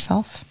out for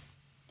yourself.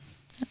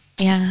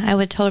 Yeah, I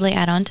would totally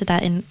add on to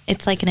that. And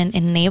it's like an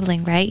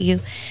enabling, right?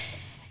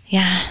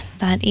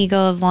 That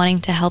ego of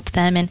wanting to help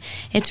them. And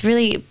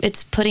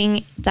it's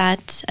putting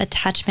that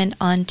attachment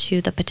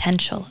onto the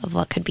potential of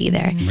what could be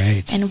there.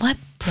 Right. And what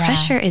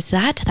pressure is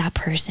that to that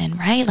person,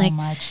 right? So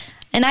much.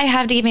 And I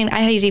had to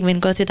even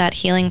go through that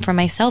healing for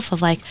myself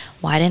of like,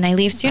 why didn't I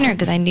leave sooner?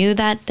 Because I knew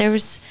that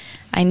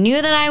I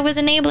knew that I was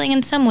enabling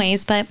in some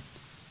ways, but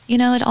you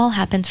know, it all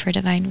happens for a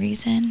divine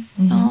reason.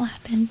 It all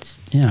happens.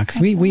 Yeah, because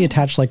we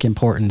attach like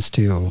importance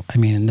to, I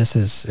mean, and this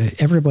is,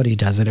 everybody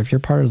does it. If you're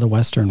part of the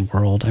Western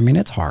world, I mean,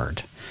 it's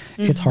hard.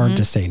 It's hard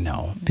to say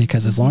no,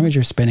 because as long as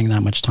you're spending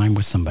that much time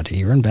with somebody,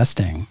 you're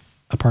investing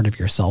a part of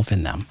yourself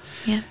in them.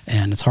 Yeah.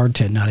 And it's hard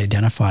to not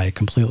identify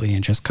completely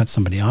and just cut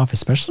somebody off,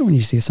 especially when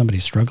you see somebody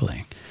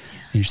struggling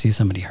and you see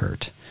somebody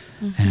hurt.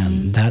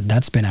 And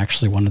that's been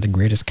actually one of the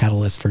greatest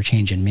catalysts for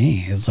change in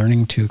me, is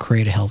learning to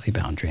create a healthy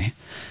boundary.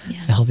 Yeah.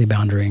 A healthy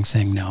boundary and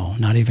saying no,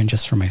 not even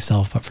just for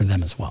myself, but for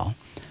them as well,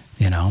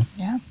 you know?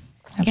 Yeah,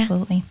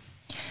 absolutely.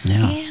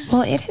 Yeah.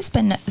 Well, it has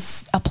been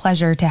a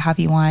pleasure to have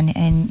you on,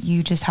 and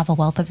you just have a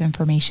wealth of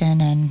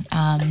information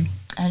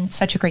and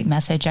such a great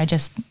message.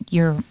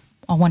 You're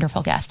a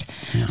wonderful guest.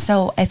 Yeah.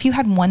 So if you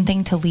had one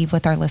thing to leave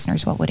with our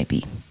listeners, what would it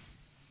be?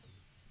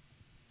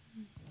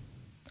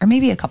 Or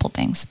maybe a couple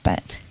things,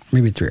 but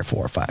Maybe 3 or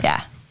 4 or 5.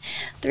 yeah.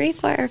 3,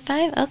 4, or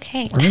 5?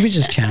 Okay. Or maybe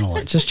just channel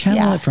it. Just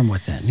channel it from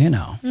within, you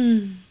know.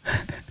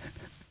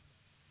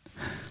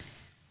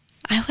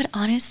 I would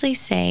honestly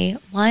say,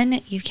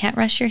 1, you can't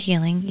rush your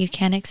healing. You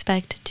can't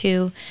expect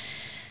to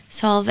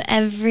solve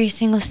every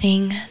single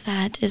thing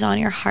that is on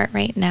your heart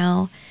right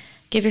now.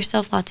 Give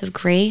yourself lots of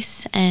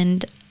grace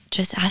and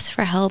just ask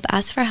for help.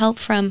 Ask for help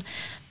from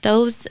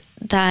those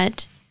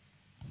that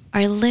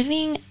are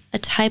living a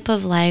type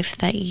of life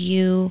that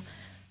you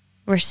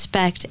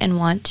respect and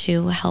want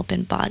to help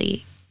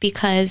embody,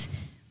 because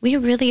we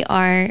really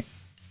are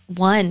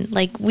one.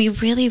 Like, we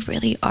really,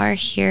 really are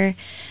here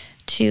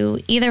to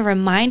either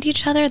remind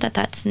each other that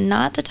that's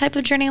not the type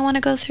of journey I want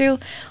to go through,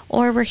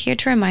 or we're here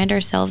to remind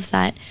ourselves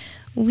that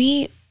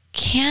we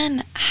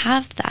can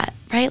have that,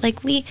 right?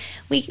 Like we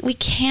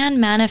can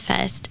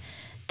manifest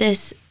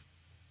this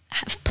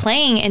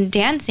playing and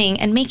dancing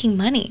and making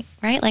money,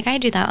 right? Like I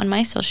do that on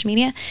my social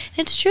media, and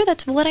it's true,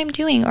 that's what I'm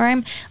doing. Or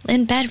I'm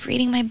in bed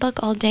reading my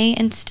book all day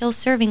and still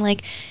serving.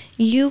 Like,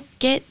 you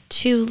get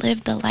to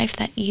live the life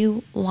that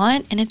you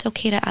want, and it's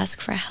okay to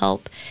ask for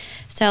help.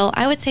 So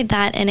I would say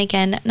that, and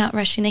again, not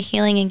rushing the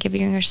healing and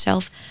giving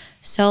yourself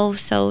so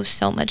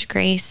much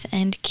grace,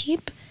 and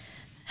keep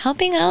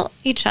helping out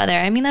each other.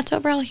 I mean, that's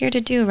what we're all here to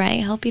do,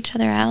 right? Help each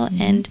other out,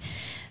 and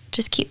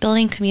just keep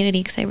building community,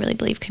 because I really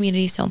believe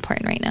community is so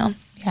important right now.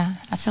 Yeah,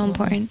 absolutely. So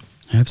important.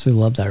 I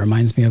absolutely love that. It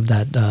reminds me of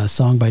that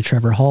song by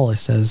Trevor Hall. It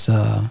says,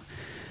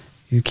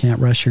 you can't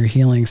rush your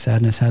healing,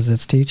 sadness has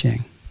its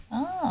teaching.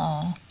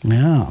 Oh.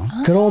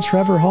 Yeah. Good old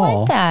Trevor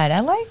Hall. I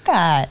like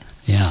that.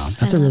 Yeah,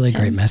 that's a really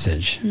great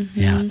message.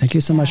 Yeah, thank you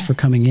so much for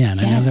coming in.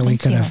 I know Yes, that we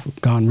thank could you.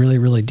 have gone really,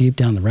 really deep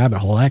down the rabbit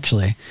hole.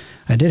 Actually,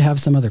 I did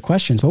have some other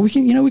questions, but we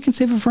can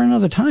save it for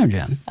another time,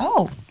 Jen.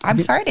 Oh, I'm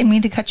sorry. I didn't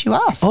mean to cut you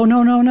off. Oh,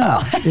 no.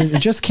 It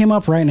just came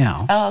up right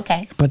now. Oh,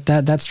 okay. But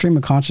that stream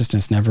of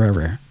consciousness never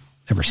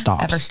ever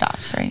stops. Ever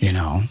stops, right? You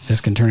know,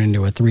 this can turn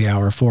into a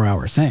 3-hour,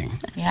 4-hour thing.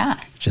 Yeah.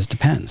 It just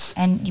depends.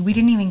 And we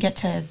didn't even get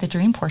to the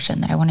dream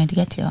portion that I wanted to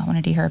get to. I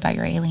wanted to hear about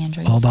your alien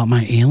dreams. All about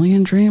my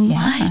alien dream?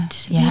 Yeah.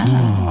 What? Yeah.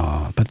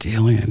 Oh, but the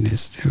alien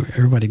is,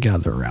 everybody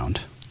gather around.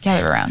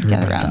 Gather around.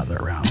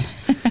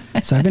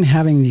 So I've been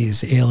having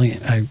these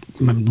I'm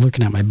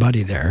looking at my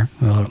buddy there,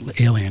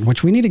 alien,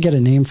 which we need to get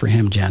a name for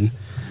him, Jen,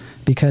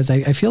 because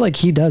I feel like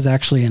he does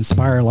actually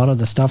inspire a lot of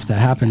the stuff that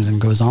happens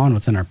and goes on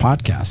within our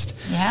podcast.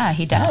 Yeah,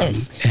 he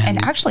does.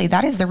 and actually,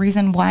 that is the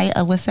reason why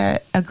Alyssa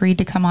agreed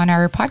to come on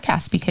our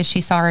podcast, because she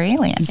saw our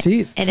alien.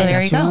 See, So there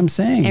that's you what go. I'm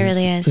saying. It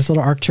really is. This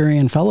little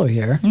Arcturian fellow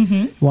here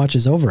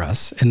watches over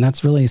us, and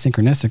that's really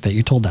synchronistic that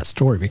you told that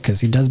story, because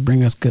he does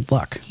bring us good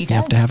luck. He You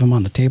have to does. have him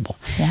on the table.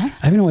 Yeah.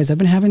 I've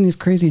been having these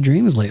crazy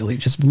dreams lately,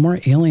 just more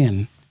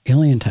alien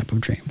type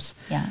of dreams.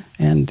 Yeah.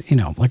 And,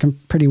 like I'm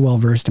pretty well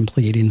versed in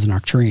Pleiadians and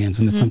Arcturians,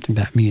 and it's something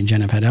that me and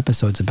Jen have had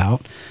episodes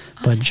about.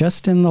 But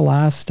just in the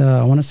last,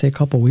 I want to say a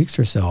couple weeks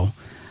or so,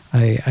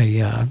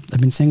 I've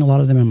been seeing a lot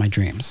of them in my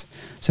dreams.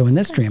 So in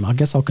this dream, I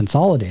guess I'll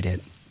consolidate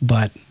it,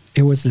 but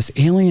it was this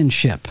alien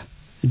ship.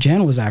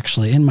 Jen was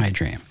actually in my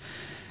dream,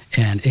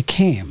 and it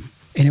came,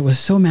 and it was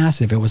so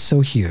massive. It was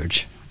so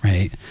huge,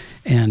 right?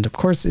 And of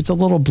course, it's a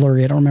little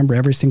blurry. I don't remember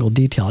every single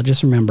detail. I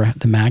just remember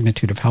the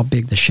magnitude of how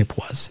big the ship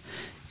was.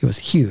 It was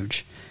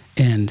huge,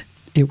 and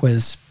it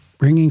was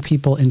bringing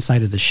people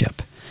inside of the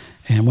ship.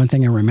 And one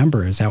thing I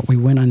remember is that we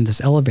went on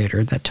this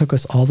elevator that took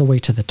us all the way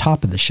to the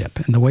top of the ship.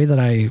 And the way that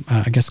I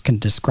guess can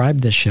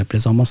describe this ship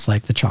is almost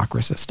like the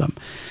chakra system.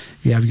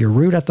 You have your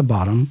root at the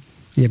bottom,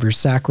 you have your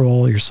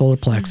sacral, your solar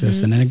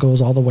plexus, and then it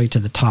goes all the way to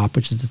the top,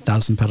 which is the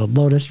 1,000-petaled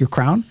lotus, your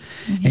crown.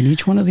 And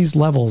each one of these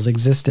levels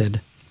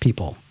existed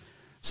people.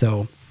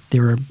 So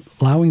they were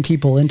allowing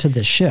people into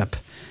this ship.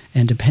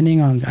 And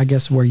depending on, I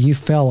guess, where you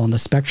fell on the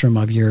spectrum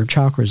of your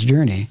chakra's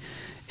journey,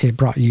 it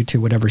brought you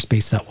to whatever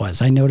space that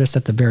was. I noticed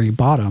at the very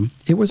bottom,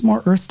 it was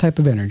more earth type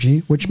of energy,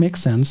 which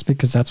makes sense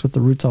because that's what the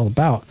root's all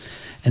about.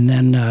 And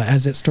then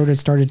as it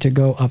started to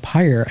go up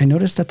higher, I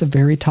noticed at the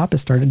very top, it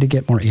started to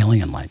get more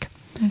alien-like.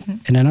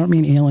 And I don't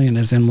mean alien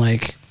as in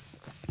like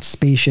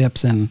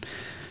spaceships and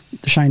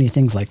shiny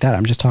things like that.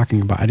 I'm just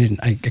talking about,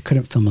 I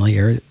couldn't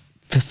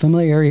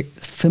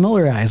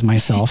familiarize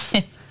myself,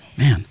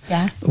 man,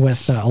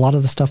 with a lot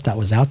of the stuff that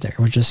was out there. It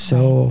was just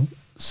so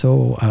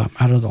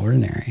out of the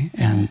ordinary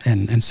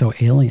and so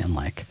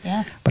alien-like.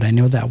 Yeah. But I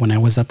know that when I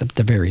was at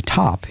the very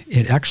top,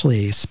 it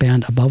actually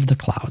spanned above the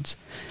clouds.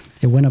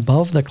 It went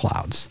above the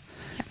clouds.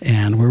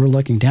 And we were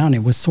looking down.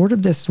 It was sort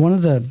of this, one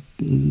of the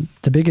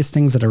biggest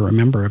things that I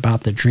remember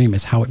about the dream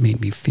is how it made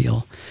me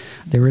feel.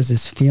 There was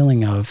this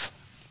feeling of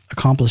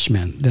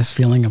accomplishment, this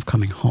feeling of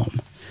coming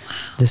home,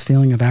 this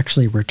feeling of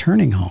actually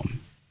returning home,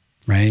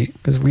 right?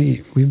 Because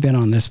we've been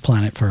on this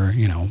planet for,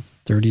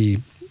 30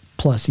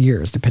 plus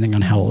years, depending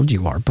on how old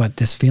you are. But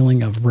this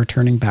feeling of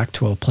returning back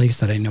to a place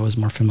that I know is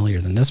more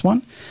familiar than this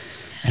one.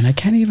 And I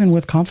can't even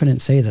with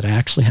confidence say that I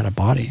actually had a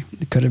body.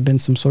 It could have been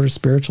some sort of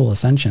spiritual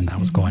ascension that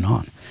was going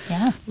on.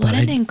 Yeah. What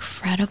an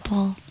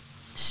incredible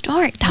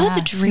story. That was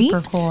a dream.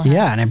 Super cool.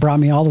 Yeah. And it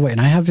brought me all the way.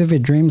 And I have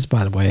vivid dreams,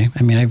 by the way.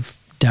 I mean, I've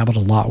dabbled a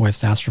lot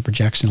with astral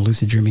projection and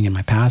lucid dreaming in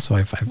my past. So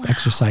I've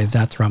exercised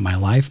that throughout my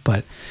life.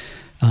 But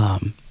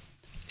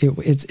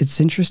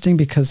it's interesting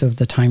because of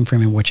the time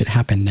frame in which it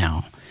happened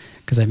now.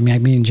 Because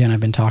me and Jen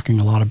have been talking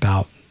a lot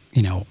about,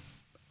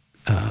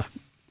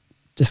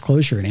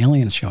 disclosure and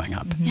aliens showing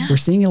up. Mm-hmm. Yeah. We're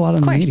seeing a lot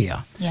in the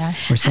media. Yeah.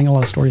 We're seeing a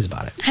lot of stories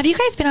about it. Have you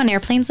guys been on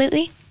airplanes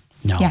lately?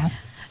 No. Yeah.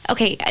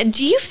 Okay.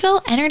 Do you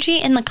feel energy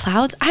in the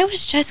clouds? I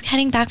was just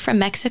heading back from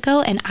Mexico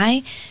and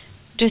I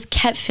just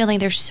kept feeling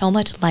there's so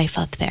much life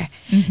up there.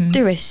 Mm-hmm.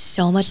 There is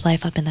so much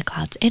life up in the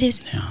clouds. It is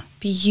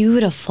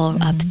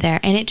beautiful up there.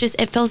 And it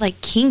feels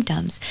like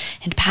kingdoms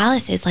and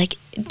palaces. Like,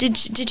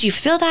 did you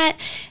feel that?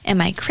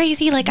 Am I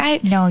crazy?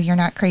 No, you're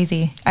not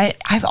crazy.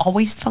 I've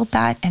always felt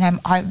that.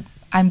 And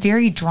I'm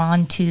very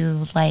drawn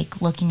to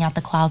like looking at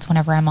the clouds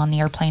whenever I'm on the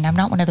airplane. I'm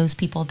not one of those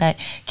people that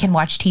can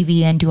watch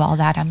TV and do all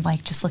that. I'm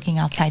like just looking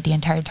outside the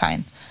entire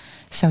time.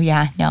 So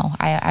yeah, no,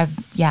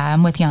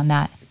 I'm with you on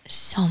that.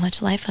 So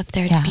much life up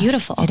there. It's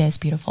beautiful. It is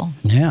beautiful.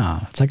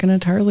 Yeah. It's like an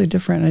entirely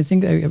different, I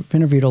think I've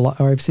interviewed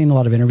I've seen a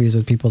lot of interviews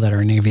with people that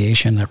are in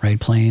aviation that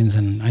ride planes,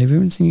 and I've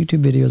even seen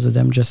YouTube videos of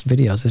them, just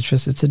videos.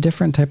 It's a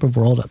different type of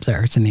world up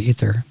there. It's in the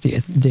ether,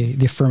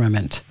 the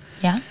firmament.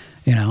 Yeah.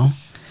 Yeah.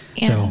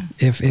 So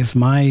if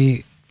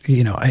my,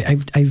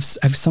 I've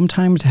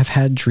sometimes have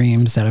had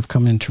dreams that have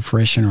come into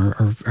fruition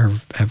or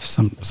have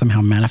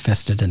somehow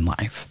manifested in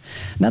life.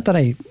 Not that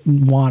I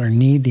want or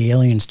need the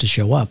aliens to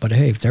show up, but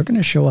hey, if they're going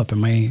to show up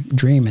and my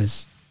dream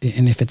is,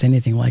 and if it's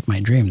anything like my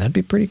dream, that'd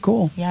be pretty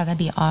cool. Yeah, that'd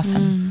be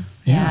awesome.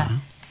 Yeah.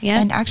 Yeah.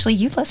 And actually,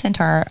 you listened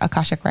to our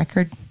Akashic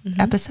Record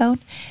episode,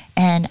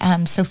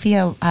 and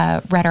Sophia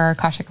read our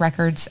Akashic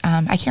Records.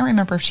 I can't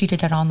remember if she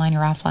did it online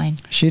or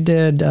offline. She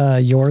did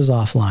yours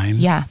offline.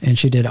 Yeah. And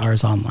she did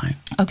ours online.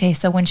 Okay,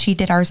 so when she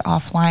did ours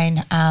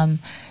offline,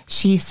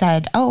 she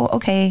said, "Oh,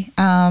 okay,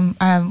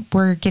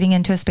 we're getting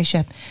into a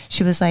spaceship."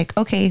 She was like,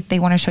 "Okay, they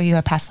want to show you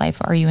a past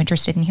life. Are you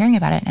interested in hearing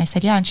about it?" And I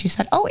said, "Yeah." And she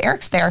said, "Oh,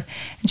 Eric's there."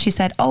 And she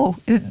said, "Oh,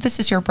 this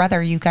is your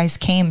brother. You guys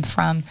came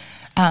from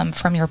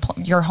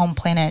your home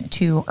planet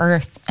to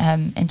Earth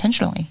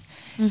intentionally."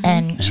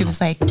 And she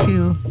was like,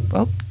 to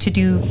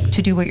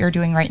do what you're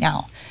doing right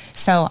now.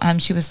 So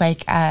she was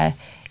like,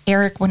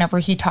 Eric, whenever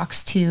he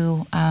talks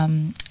to,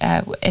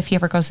 if he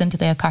ever goes into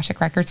the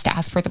Akashic Records, to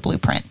ask for the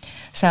blueprint.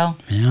 So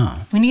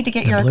we need to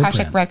get your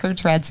Akashic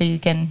Records read so you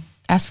can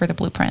ask for the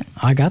blueprint.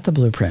 I got the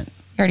blueprint.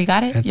 You already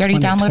got it? You already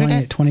downloaded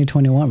it?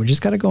 2021. We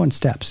just got to go in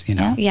steps,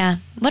 Yeah.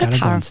 What a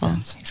powerful.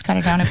 He's got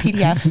it down a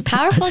PDF.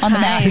 Powerful on the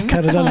Mac. I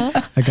got it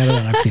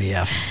on a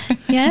PDF.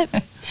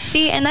 Yep.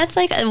 See, and that's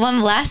like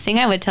one last thing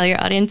I would tell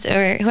your audience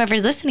or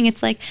whoever's listening.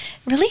 It's like,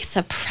 release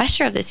the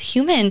pressure of this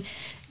human,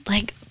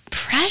 like,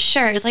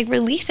 pressure. It's like,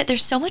 release it.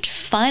 There's so much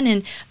fun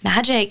and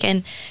magic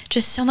and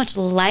just so much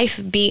life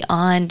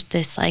beyond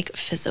this, like,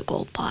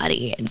 physical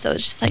body. And so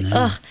it's just like,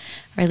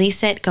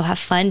 release it, go have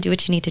fun, do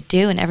what you need to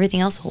do, and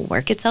everything else will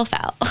work itself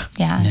out.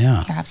 Yeah.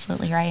 You're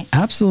absolutely right.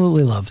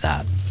 Absolutely love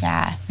that.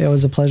 Yeah. It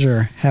was a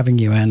pleasure having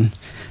you in,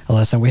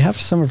 Alyssa. We have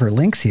some of her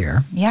links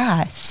here.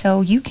 Yeah.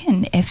 So you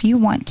can, if you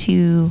want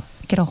to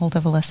get a hold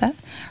of Alyssa,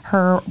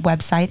 her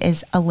website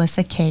is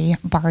Alyssa K.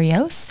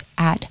 Barrios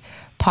at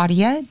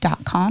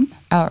Podia.com.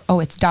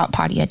 It's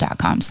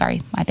 .podia.com.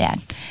 Sorry, my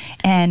bad.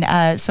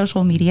 And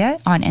social media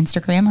on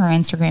Instagram. Her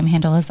Instagram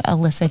handle is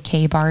Alyssa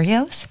K.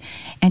 Barrios.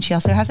 And she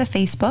also has a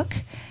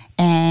Facebook.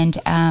 And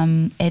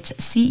it's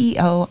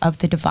CEO of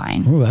the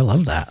Divine. Ooh, I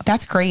love that.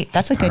 That's great.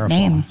 That's a powerful. good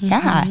name.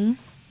 Yeah.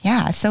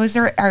 Yeah. So is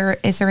there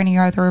any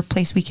other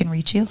place we can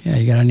reach you? Yeah.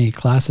 You got any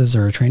classes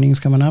or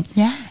trainings coming up?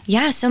 Yeah.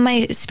 Yeah. So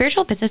my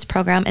spiritual business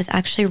program is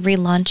actually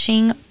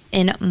relaunching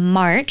in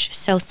March.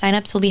 So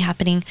signups will be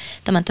happening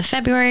the month of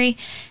February.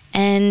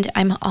 And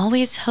I'm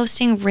always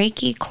hosting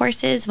Reiki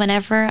courses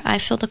whenever I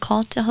feel the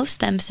call to host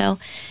them. So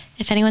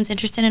if anyone's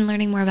interested in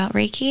learning more about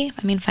Reiki,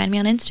 find me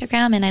on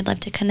Instagram and I'd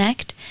love to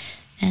connect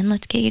and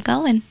let's get you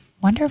going.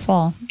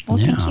 Wonderful. Well,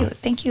 Yeah. thank you.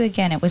 Thank you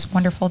again. It was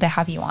wonderful to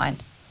have you on.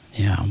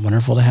 Yeah.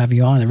 Wonderful to have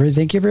you on.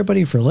 Thank you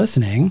everybody for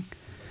listening.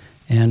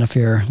 And if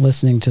you're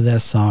listening to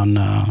this on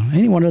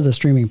any one of the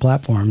streaming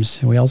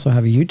platforms, we also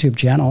have a YouTube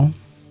channel.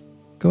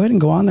 go ahead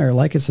and go on there,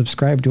 like and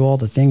subscribe, do all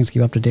the things,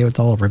 keep up to date with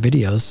all of our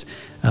videos.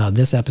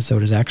 This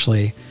episode is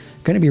actually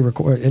going to be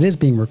recorded. It is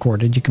being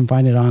recorded. You can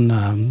find it on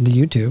the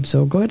YouTube.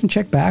 So go ahead and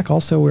check back.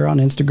 Also, we're on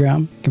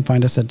Instagram. You can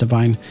find us at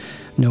Divine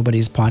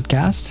Nobody's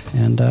Podcast,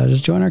 and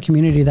just join our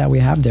community that we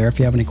have there. If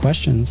you have any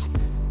questions,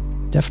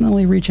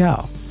 definitely reach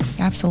out.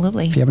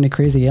 Absolutely. If you have any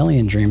crazy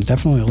alien dreams,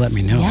 definitely let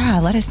me know.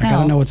 Yeah, let us know.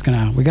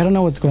 We got to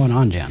know what's going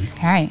on, Jen.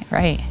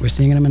 Right. We're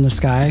seeing them in the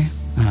sky.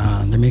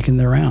 They're making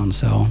their rounds.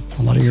 So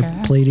a lot of your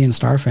Pleiadian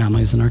star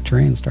families and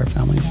Arcturian star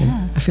families,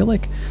 I feel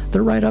like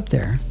they're right up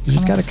there. You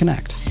just got to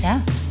connect. Yeah.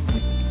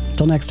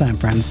 Till next time,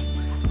 friends.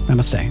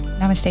 Namaste.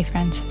 Namaste,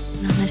 friends.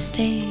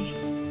 Namaste.